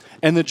me.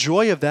 And the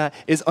joy of that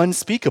is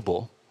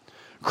unspeakable.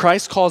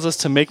 Christ calls us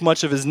to make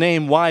much of his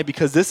name. Why?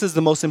 Because this is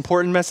the most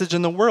important message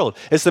in the world.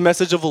 It's the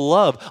message of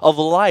love, of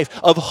life,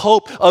 of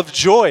hope, of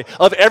joy,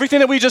 of everything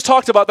that we just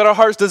talked about that our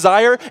hearts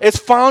desire. It's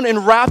found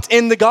and wrapped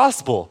in the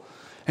gospel.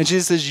 And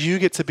Jesus says, you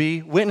get to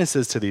be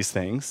witnesses to these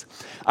things.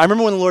 I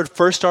remember when the Lord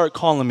first started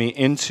calling me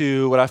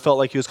into what I felt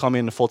like he was calling me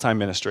into full-time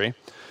ministry.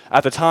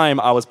 At the time,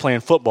 I was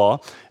playing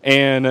football,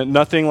 and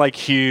nothing like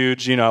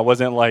huge. I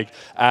wasn't like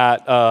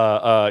at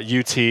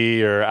UT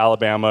or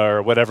Alabama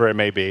or whatever it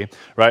may be,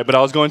 right? But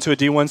I was going to a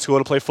D1 school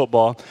to play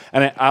football,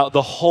 and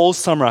the whole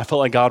summer, I felt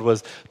like God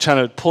was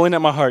pulling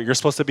at my heart. You're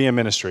supposed to be in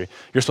ministry.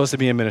 You're supposed to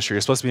be in ministry.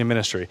 You're supposed to be in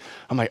ministry.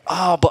 I'm like,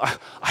 but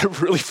I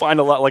really find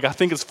a lot. Like, I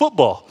think it's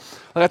football.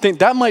 Like, I think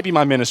that might be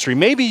my ministry.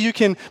 Maybe you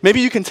can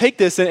take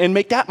this and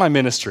make that my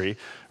ministry,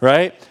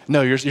 right?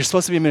 No, you're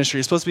supposed to be in ministry.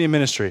 You're supposed to be in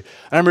ministry. And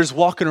I remember just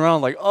walking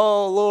around like,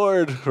 oh,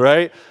 Lord,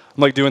 right?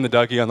 I'm like doing the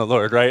Dougie on the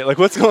Lord, right? Like,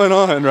 what's going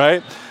on,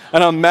 right?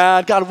 And I'm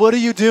mad. God, what are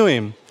you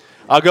doing?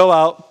 I'll go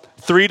out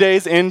 3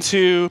 days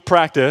into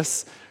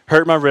practice,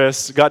 hurt my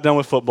wrist, got done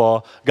with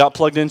football, got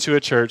plugged into a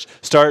church,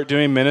 started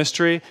doing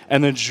ministry,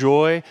 and the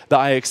joy that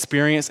I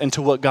experienced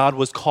into what God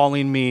was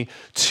calling me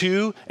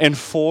to and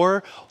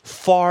for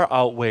far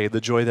outweighed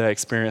the joy that I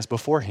experienced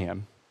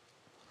beforehand.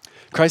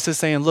 Christ is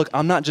saying, look,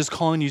 I'm not just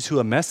calling you to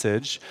a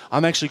message.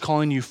 I'm actually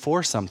calling you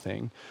for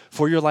something,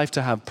 for your life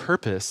to have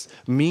purpose,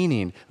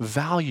 meaning,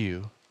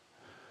 value.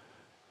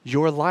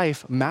 Your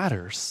life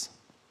matters.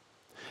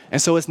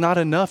 And so it's not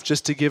enough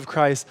just to give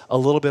Christ a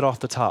little bit off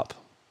the top.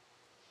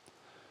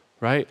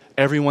 Right?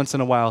 Every once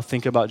in a while,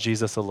 think about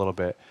Jesus a little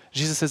bit.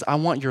 Jesus says, I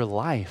want your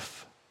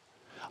life.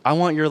 I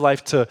want your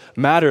life to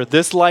matter,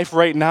 this life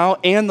right now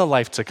and the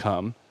life to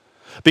come.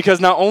 Because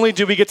not only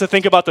do we get to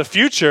think about the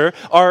future,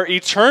 our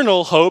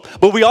eternal hope,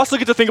 but we also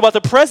get to think about the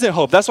present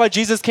hope. That's why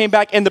Jesus came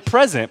back in the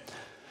present.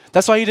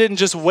 That's why he didn't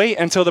just wait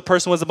until the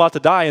person was about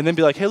to die and then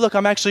be like, hey, look,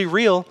 I'm actually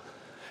real.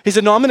 He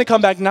said, no, I'm going to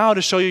come back now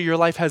to show you your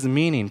life has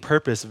meaning,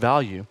 purpose,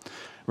 value.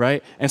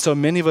 Right? And so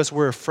many of us,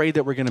 we're afraid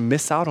that we're going to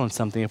miss out on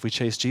something if we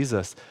chase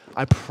Jesus.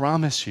 I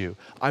promise you,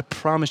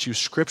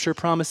 Scripture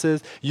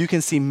promises, you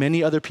can see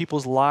many other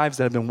people's lives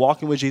that have been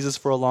walking with Jesus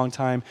for a long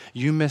time.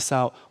 You miss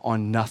out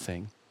on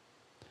nothing.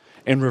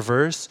 In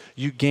reverse,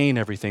 you gain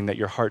everything that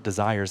your heart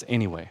desires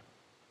anyway.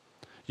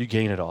 You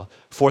gain it all.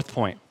 Fourth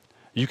point,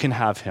 you can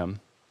have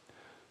him.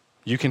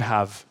 You can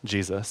have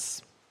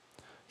Jesus.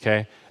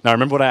 Okay? Now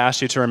remember what I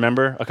asked you to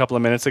remember a couple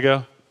of minutes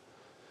ago?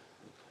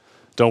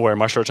 Don't worry,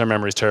 my short-term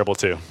memory is terrible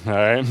too, all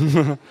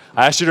right?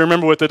 I asked you to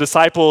remember what the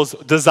disciples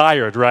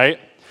desired, right?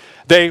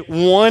 They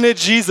wanted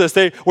Jesus.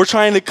 They were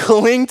trying to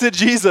cling to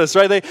Jesus,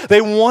 right?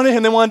 They wanted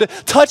him. They wanted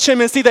to touch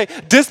him and see. They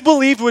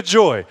disbelieved with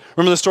joy.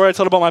 Remember the story I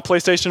told about my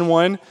PlayStation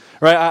 1?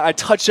 Right? I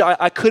touched it.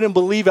 I couldn't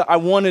believe it. I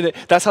wanted it.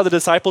 That's how the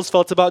disciples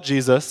felt about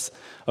Jesus,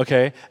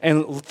 okay?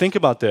 And think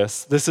about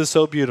this. This is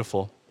so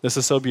beautiful. This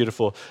is so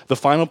beautiful. The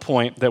final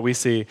point that we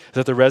see is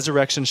that the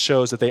resurrection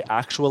shows that they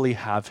actually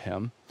have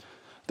him.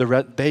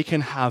 They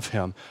can have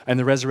him, and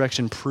the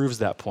resurrection proves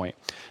that point.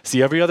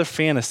 See, every other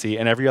fantasy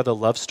and every other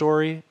love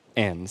story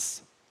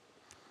ends,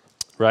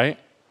 right?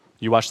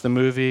 You watch the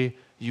movie,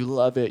 you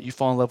love it, you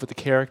fall in love with the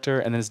character,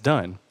 and then it's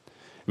done.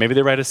 Maybe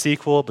they write a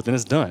sequel, but then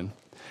it's done.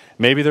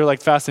 Maybe they're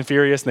like Fast and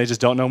Furious, and they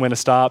just don't know when to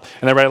stop,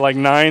 and they write like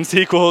 9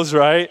 sequels,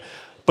 right?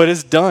 But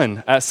it's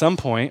done at some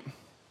point.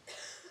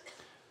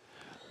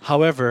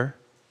 However,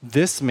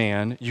 this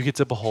man you get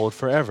to behold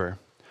forever.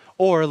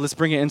 Or let's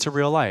bring it into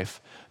real life.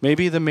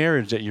 Maybe the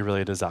marriage that you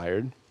really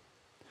desired.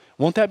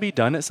 Won't that be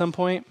done at some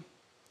point?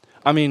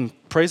 I mean,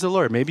 praise the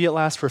Lord. Maybe it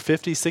lasts for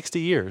 50, 60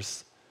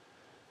 years.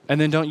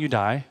 And then don't you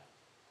die?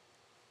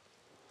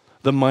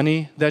 The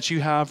money that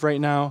you have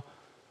right now,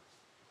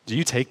 do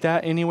you take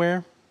that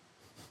anywhere?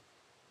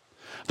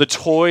 The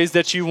toys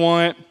that you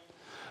want,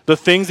 the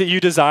things that you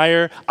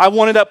desire. I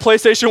wanted that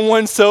PlayStation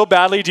 1 so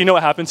badly. Do you know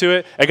what happened to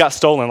it? It got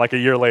stolen like a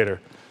year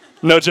later.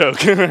 No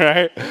joke,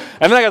 right?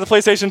 And then I got the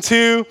PlayStation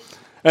 2,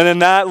 and then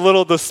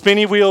the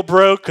spinny wheel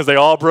broke because they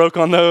all broke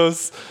on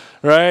those,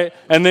 right?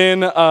 And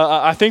then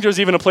I think there's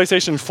even a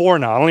PlayStation 4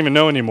 now. I don't even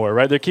know anymore,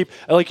 right? They keep,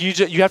 like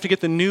you have to get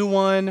the new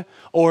one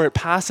or it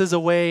passes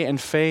away and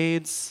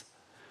fades.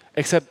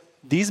 Except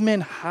these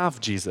men have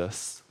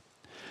Jesus.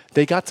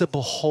 They got to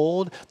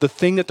behold the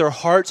thing that their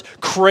hearts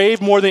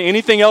crave more than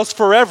anything else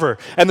forever.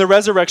 And the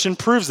resurrection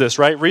proves this,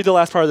 right? Read the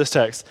last part of this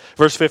text,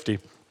 verse 50.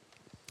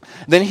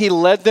 Then he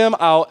led them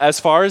out as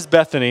far as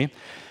Bethany,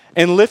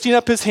 and lifting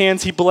up his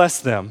hands, he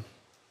blessed them.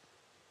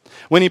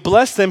 When he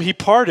blessed them, he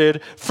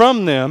parted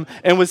from them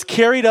and was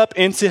carried up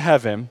into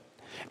heaven.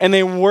 And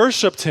they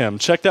worshiped him.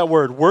 Check that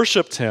word,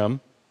 worshiped him.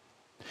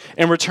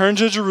 And returned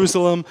to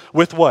Jerusalem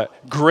with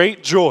what?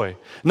 Great joy.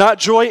 Not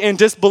joy in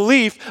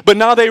disbelief, but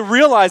now they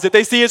realize it.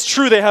 They see it's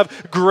true. They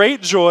have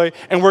great joy,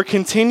 and we're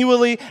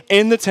continually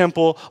in the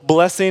temple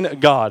blessing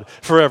God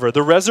forever.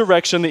 The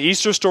resurrection, the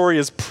Easter story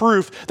is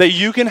proof that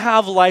you can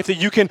have life, that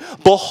you can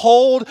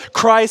behold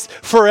Christ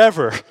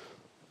forever.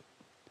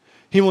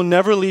 He will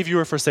never leave you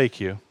or forsake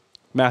you,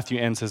 Matthew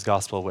ends his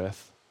gospel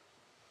with.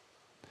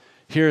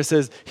 Here it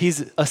says,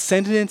 he's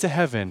ascended into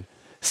heaven,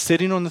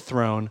 sitting on the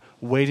throne,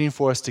 waiting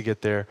for us to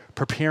get there,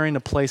 preparing a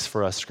place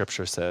for us,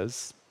 Scripture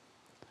says.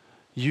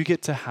 You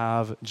get to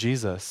have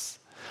Jesus.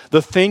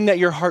 The thing that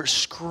your heart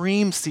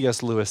screams,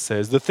 C.S. Lewis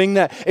says, the thing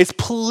that it's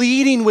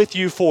pleading with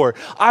you for.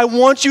 I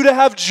want you to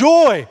have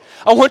joy.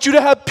 I want you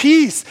to have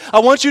peace. I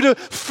want you to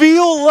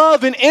feel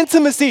love and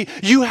intimacy.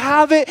 You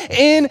have it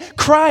in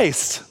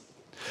Christ.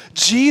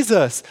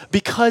 Jesus,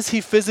 because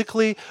he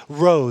physically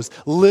rose,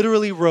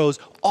 literally rose,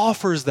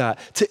 offers that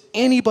to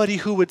anybody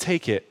who would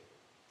take it.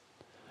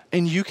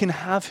 And you can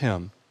have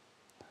him.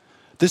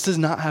 This does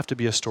not have to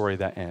be a story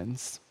that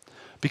ends.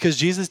 Because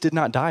Jesus did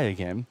not die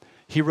again.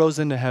 He rose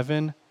into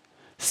heaven,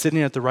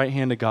 sitting at the right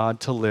hand of God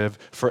to live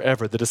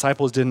forever. The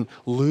disciples didn't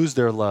lose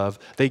their love.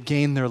 They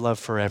gained their love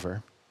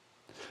forever.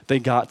 They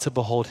got to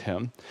behold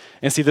him.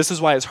 And see, this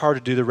is why it's hard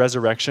to do the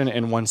resurrection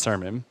in one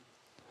sermon.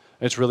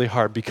 It's really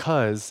hard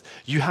because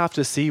you have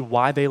to see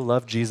why they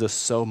love Jesus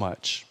so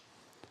much.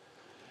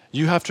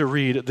 You have to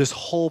read this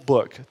whole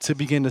book to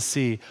begin to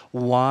see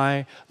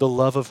why the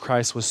love of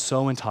Christ was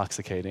so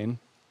intoxicating.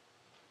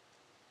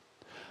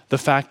 The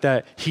fact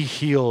that he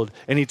healed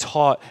and he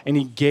taught and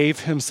he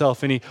gave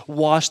himself and he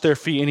washed their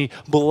feet and he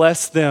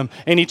blessed them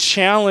and he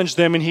challenged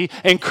them and he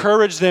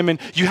encouraged them. And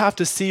you have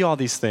to see all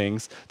these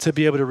things to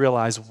be able to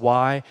realize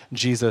why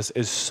Jesus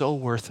is so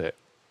worth it.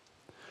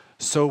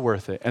 So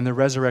worth it. And the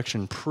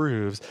resurrection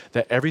proves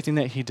that everything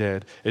that he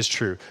did is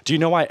true. Do you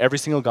know why every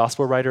single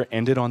gospel writer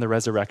ended on the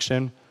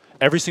resurrection?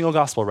 Every single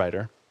gospel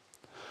writer.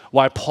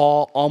 Why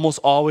Paul almost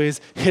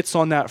always hits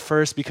on that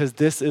first, because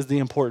this is the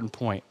important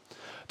point.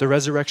 The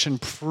resurrection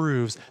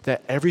proves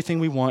that everything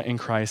we want in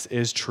Christ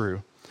is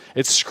true.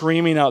 It's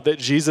screaming out that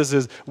Jesus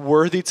is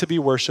worthy to be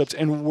worshiped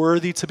and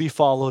worthy to be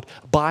followed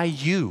by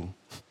you.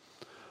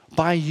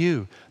 By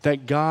you.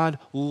 That God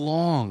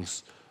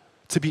longs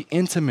to be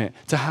intimate,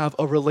 to have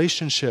a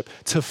relationship,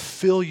 to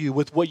fill you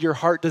with what your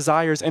heart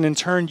desires, and in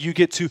turn you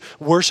get to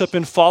worship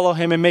and follow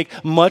him and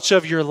make much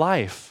of your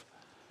life.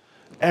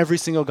 Every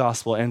single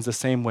gospel ends the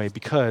same way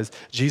because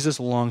Jesus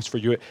longs for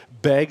you. It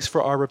begs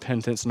for our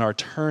repentance and our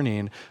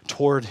turning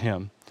toward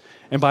him.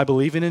 And by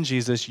believing in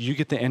Jesus, you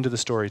get the end of the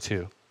story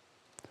too.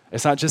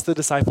 It's not just the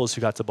disciples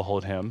who got to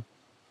behold him.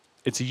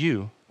 It's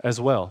you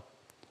as well.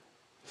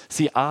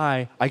 See,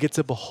 I get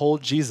to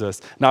behold Jesus,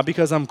 not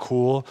because I'm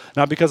cool,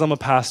 not because I'm a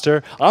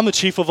pastor. I'm the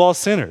chief of all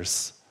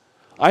sinners.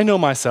 I know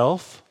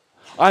myself.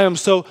 I am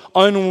so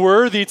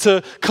unworthy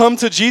to come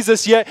to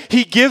Jesus, yet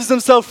he gives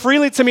himself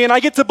freely to me and I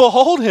get to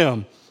behold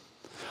him.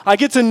 I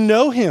get to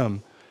know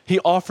him. He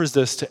offers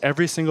this to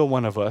every single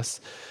one of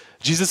us.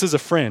 Jesus is a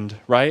friend,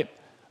 right?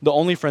 the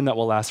only friend that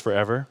will last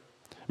forever.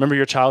 Remember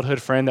your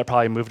childhood friend that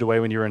probably moved away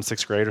when you were in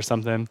 6th grade or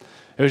something?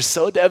 It was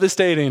so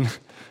devastating,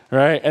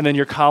 right? And then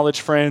your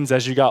college friends,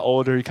 as you got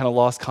older, you kind of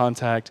lost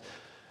contact.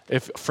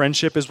 If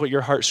friendship is what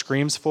your heart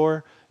screams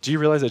for, do you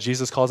realize that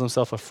Jesus calls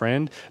himself a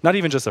friend? Not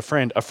even just a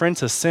friend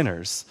to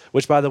sinners,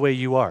 which, by the way,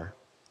 you are,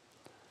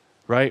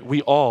 right?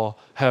 We all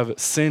have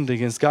sinned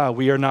against God.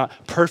 We are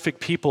not perfect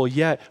people,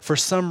 yet for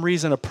some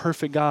reason, a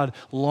perfect God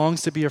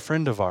longs to be a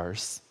friend of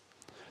ours.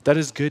 That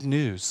is good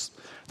news.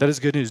 That is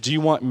good news. Do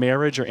you want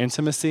marriage or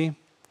intimacy?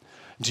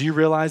 Do you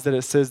realize that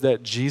it says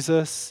that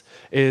Jesus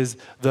is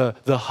the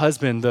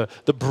husband,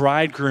 the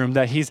bridegroom,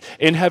 that he's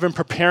in heaven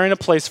preparing a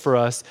place for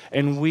us,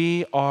 and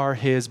we are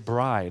his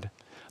bride,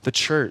 the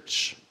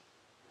church?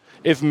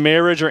 If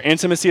marriage or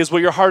intimacy is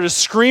what your heart is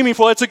screaming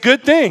for, it's a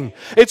good thing.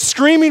 It's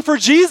screaming for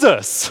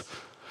Jesus.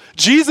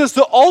 Jesus,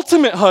 the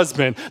ultimate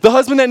husband, the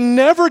husband that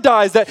never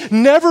dies, that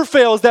never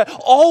fails, that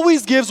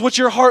always gives what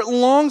your heart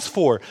longs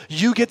for.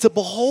 You get to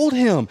behold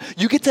him.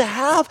 You get to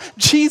have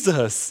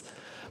Jesus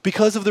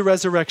because of the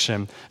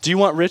resurrection. Do you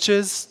want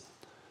riches?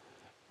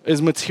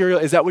 Is material,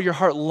 is that what your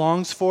heart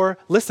longs for?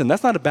 Listen,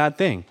 that's not a bad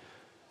thing,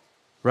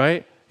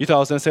 right? You thought I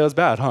was going to say it was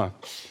bad, huh?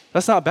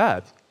 That's not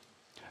bad.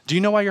 Do you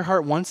know why your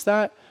heart wants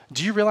that?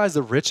 Do you realize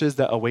the riches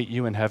that await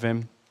you in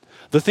heaven?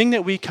 The thing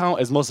that we count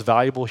as most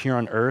valuable here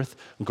on earth,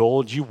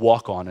 gold, you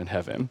walk on in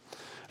heaven.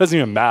 It doesn't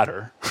even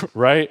matter,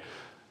 right?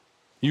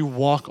 You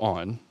walk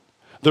on.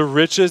 The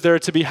riches that are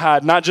to be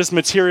had, not just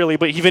materially,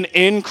 but even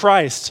in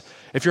Christ.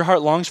 If your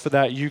heart longs for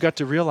that, you got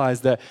to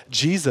realize that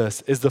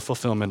Jesus is the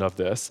fulfillment of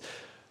this,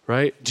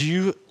 right? Do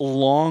you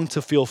long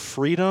to feel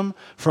freedom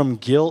from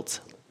guilt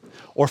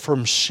or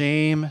from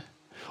shame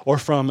or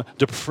from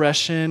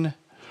depression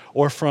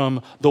or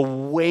from the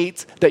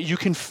weight that you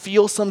can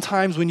feel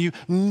sometimes when you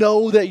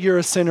know that you're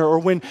a sinner or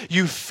when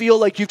you feel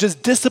like you've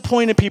just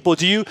disappointed people?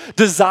 Do you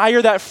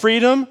desire that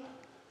freedom?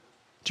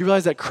 Do you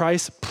realize that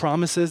Christ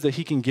promises that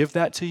he can give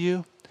that to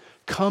you?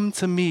 Come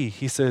to me,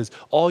 he says,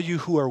 all you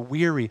who are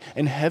weary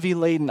and heavy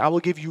laden, I will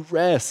give you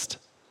rest.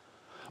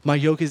 My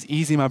yoke is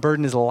easy, my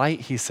burden is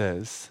light, he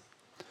says.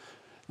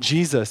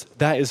 Jesus,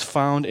 that is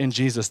found in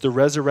Jesus. The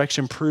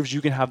resurrection proves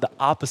you can have the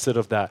opposite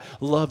of that.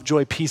 Love,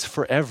 joy, peace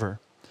forever.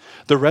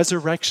 The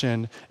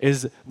resurrection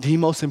is the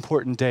most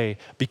important day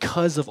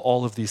because of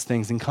all of these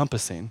things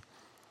encompassing.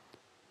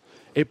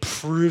 It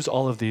proves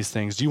all of these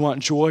things. Do you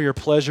want joy or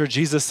pleasure?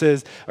 Jesus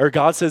says, or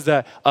God says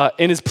that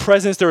in his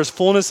presence there is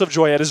fullness of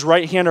joy. At his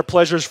right hand are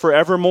pleasures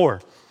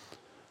forevermore.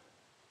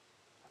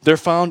 They're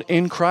found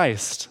in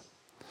Christ.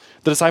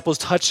 The disciples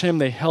touched him,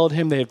 they held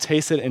him, they have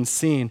tasted and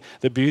seen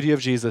the beauty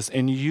of Jesus,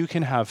 and you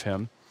can have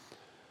him.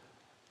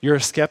 You're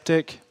a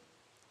skeptic,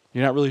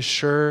 you're not really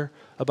sure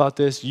about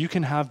this, you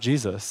can have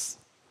Jesus.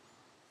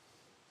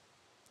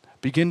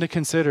 Begin to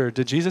consider,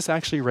 did Jesus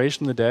actually raise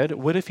from the dead?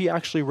 What if he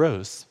actually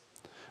rose?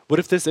 What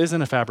if this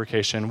isn't a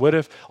fabrication? What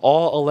if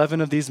all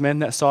 11 of these men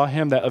that saw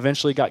him that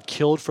eventually got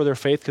killed for their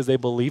faith because they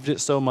believed it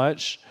so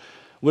much,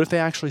 what if they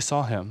actually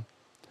saw him?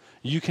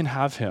 You can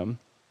have him.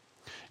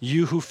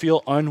 You who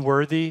feel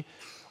unworthy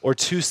or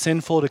too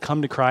sinful to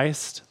come to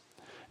Christ,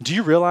 do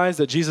you realize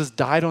that Jesus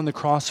died on the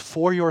cross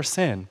for your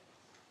sin?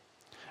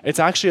 It's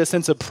actually a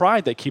sense of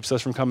pride that keeps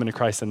us from coming to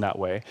Christ in that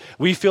way.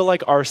 We feel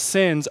like our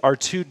sins are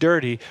too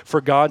dirty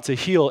for God to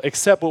heal,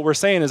 except what we're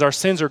saying is our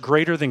sins are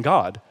greater than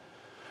God.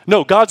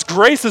 No, God's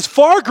grace is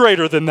far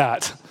greater than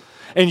that.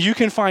 And you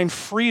can find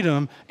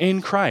freedom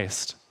in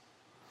Christ.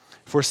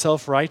 If we're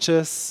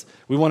self-righteous,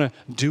 we want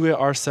to do it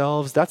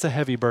ourselves, that's a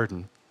heavy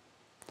burden.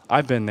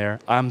 I've been there.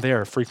 I'm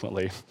there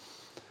frequently.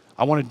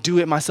 I want to do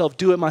it myself.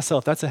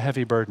 That's a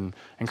heavy burden.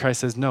 And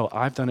Christ says, no,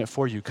 I've done it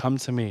for you. Come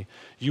to me.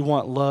 You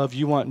want love.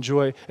 You want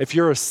joy. If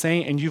you're a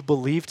saint and you've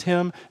believed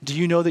him, do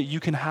you know that you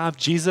can have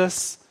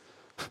Jesus?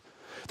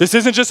 This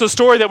isn't just a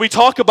story that we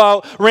talk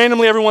about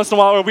randomly every once in a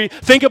while or we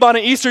think about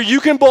on Easter. You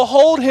can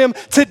behold him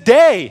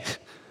today.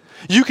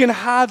 You can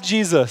have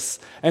Jesus.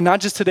 And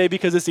not just today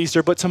because it's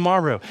Easter, but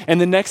tomorrow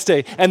and the next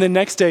day and the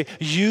next day.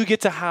 You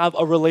get to have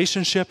a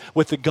relationship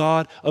with the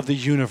God of the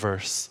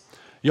universe.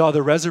 Y'all,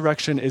 the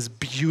resurrection is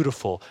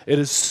beautiful. It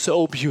is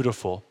so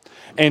beautiful.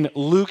 And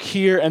Luke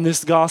here and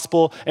this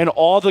gospel and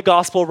all the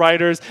gospel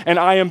writers, and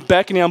I am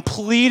beckoning, I'm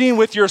pleading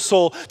with your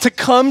soul to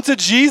come to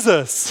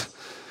Jesus.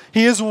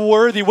 He is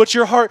worthy. What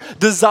your heart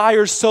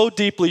desires so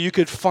deeply, you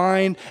could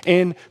find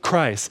in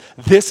Christ.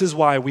 This is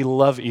why we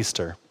love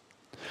Easter.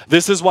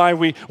 This is why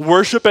we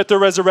worship at the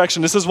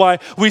resurrection. This is why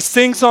we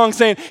sing songs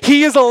saying,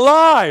 he is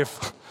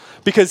alive,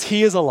 because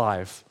he is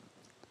alive.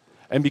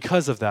 And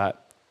because of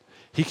that,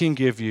 he can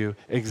give you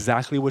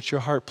exactly what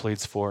your heart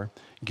pleads for,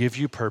 give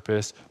you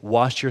purpose,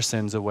 wash your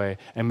sins away,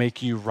 and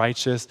make you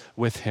righteous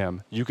with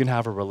him. You can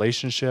have a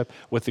relationship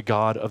with the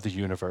God of the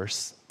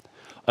universe.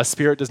 A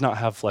spirit does not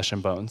have flesh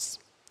and bones.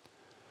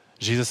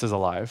 Jesus is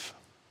alive.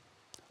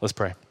 Let's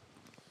pray.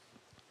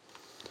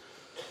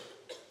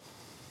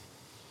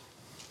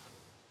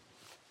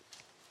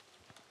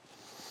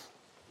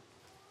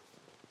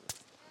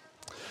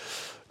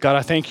 God,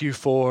 I thank you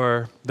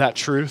for that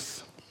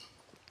truth.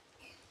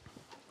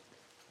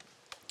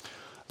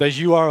 that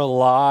you are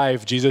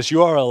alive, Jesus.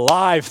 You are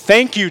alive.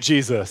 Thank you,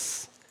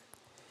 Jesus.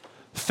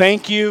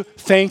 Thank you,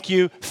 thank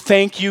you,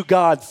 thank you,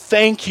 God.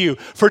 Thank you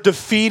for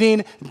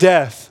defeating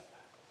death.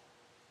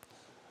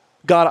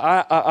 God,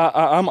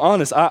 I'm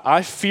honest.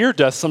 I fear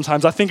death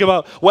sometimes. I think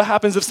about what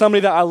happens if somebody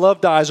that I love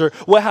dies, or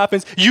what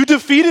happens. You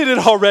defeated it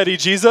already,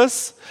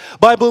 Jesus.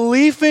 By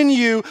belief in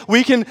you,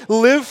 we can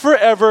live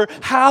forever,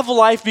 have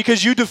life,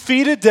 because you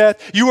defeated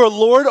death. You are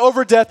Lord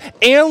over death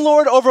and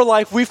Lord over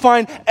life. We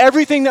find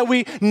everything that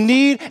we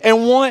need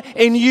and want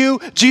in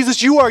you.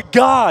 Jesus, you are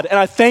God, and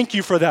I thank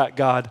you for that,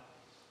 God.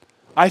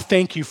 I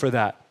thank you for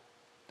that.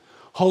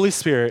 Holy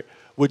Spirit,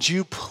 would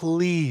you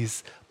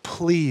please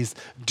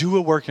do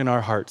a work in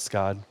our hearts,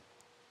 God.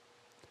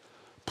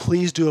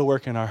 Please do a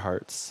work in our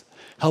hearts.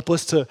 Help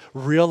us to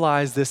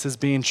realize this as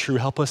being true.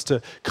 Help us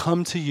to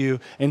come to you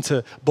and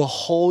to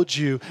behold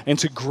you and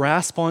to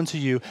grasp onto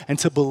you and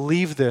to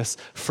believe this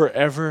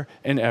forever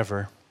and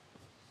ever.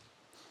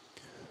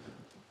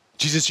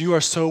 Jesus, you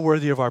are so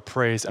worthy of our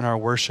praise and our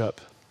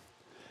worship.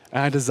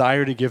 And I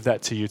desire to give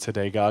that to you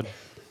today, God.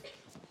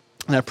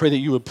 And I pray that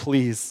you would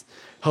please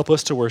help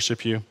us to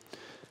worship you.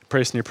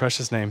 Praise in your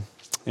precious name.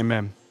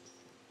 Amen.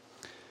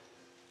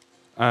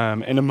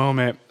 In a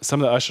moment,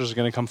 some of the ushers are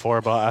going to come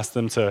forward, but I'll ask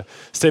them to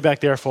stay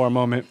back there for a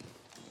moment.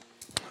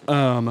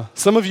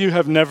 Some of you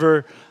have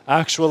never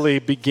actually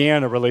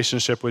began a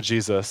relationship with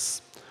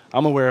Jesus.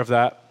 I'm aware of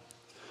that.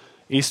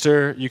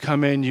 Easter, you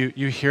come in,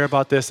 you hear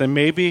about this, and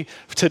maybe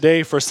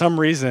today, for some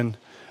reason,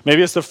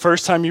 maybe it's the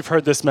first time you've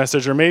heard this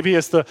message, or maybe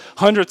it's the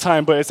 100th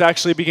time, but it's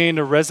actually beginning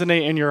to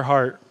resonate in your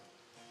heart.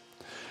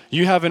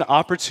 You have an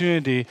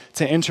opportunity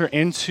to enter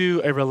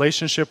into a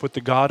relationship with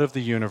the God of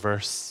the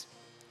universe.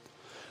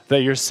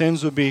 That your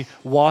sins would be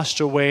washed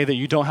away, that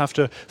you don't have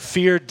to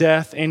fear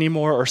death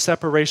anymore or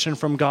separation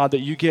from God, that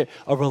you get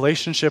a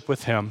relationship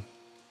with Him.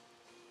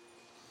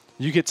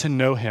 You get to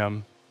know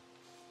Him.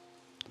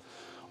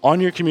 On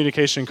your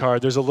communication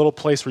card, there's a little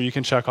place where you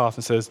can check off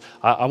and says,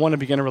 I want to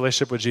begin a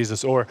relationship with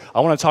Jesus, or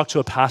I want to talk to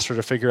a pastor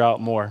to figure out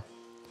more.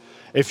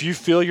 If you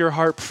feel your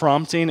heart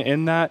prompting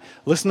in that,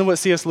 listen to what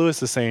C.S.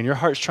 Lewis is saying. Your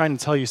heart's trying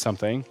to tell you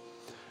something.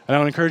 And I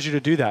would encourage you to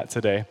do that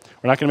today.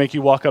 We're not going to make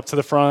you walk up to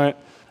the front,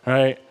 all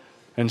right,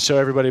 and show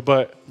everybody,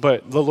 but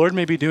the Lord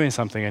may be doing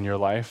something in your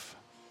life.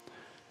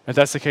 If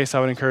that's the case, I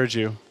would encourage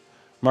you.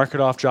 Mark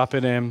it off, drop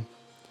it in.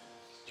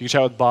 You can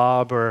chat with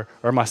Bob or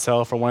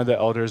myself or one of the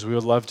elders. We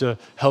would love to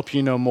help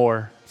you know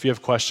more if you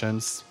have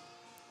questions.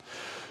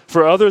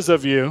 For others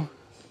of you,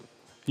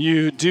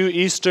 you do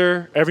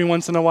Easter every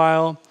once in a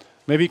while,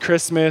 maybe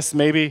Christmas,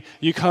 maybe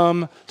you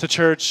come to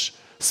church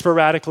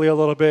sporadically a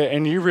little bit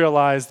and you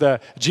realize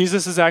that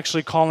Jesus is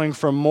actually calling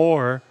for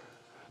more,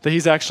 that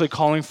He's actually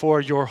calling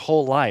for your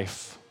whole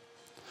life.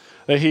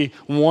 That He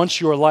wants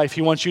your life.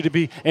 He wants you to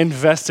be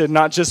invested,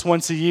 not just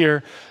once a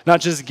year, not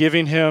just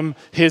giving Him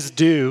His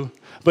due,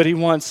 but He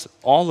wants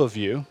all of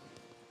you.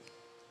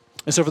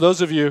 And so for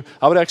those of you,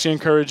 I would actually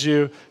encourage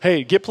you,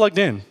 hey, get plugged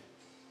in.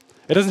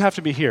 It doesn't have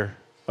to be here,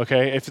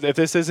 okay? If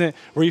this isn't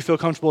where you feel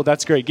comfortable,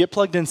 that's great. Get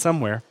plugged in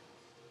somewhere.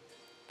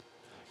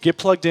 Get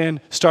plugged in,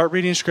 start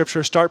reading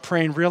Scripture, start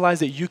praying, realize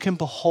that you can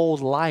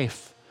behold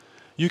life.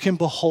 You can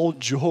behold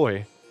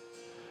joy.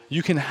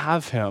 You can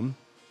have Him.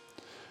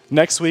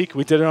 Next week,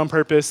 we did it on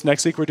purpose.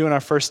 Next week, we're doing our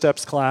First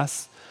Steps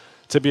class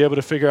to be able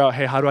to figure out,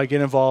 hey, how do I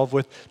get involved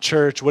with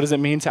church? What does it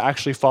mean to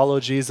actually follow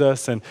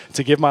Jesus and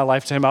to give my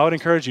life to Him? I would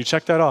encourage you,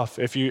 check that off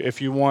if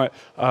you want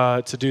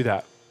to do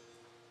that.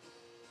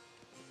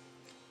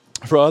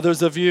 For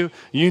others of you,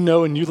 you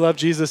know and you love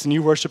Jesus and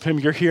you worship Him,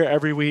 you're here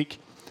every week.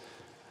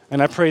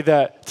 And I pray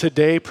that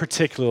today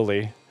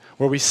particularly,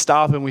 where we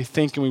stop and we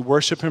think and we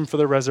worship Him for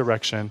the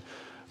resurrection,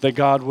 that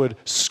God would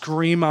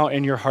scream out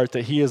in your heart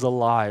that He is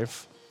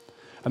alive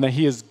and that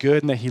He is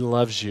good and that He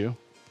loves you.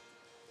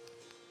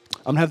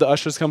 I'm going to have the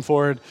ushers come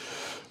forward.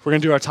 We're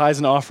going to do our tithes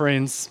and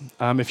offerings.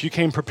 If you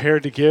came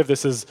prepared to give,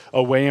 this is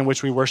a way in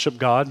which we worship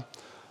God.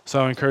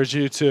 So I encourage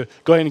you to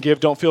go ahead and give.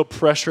 Don't feel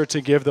pressure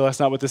to give, though. That's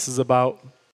not what this is about.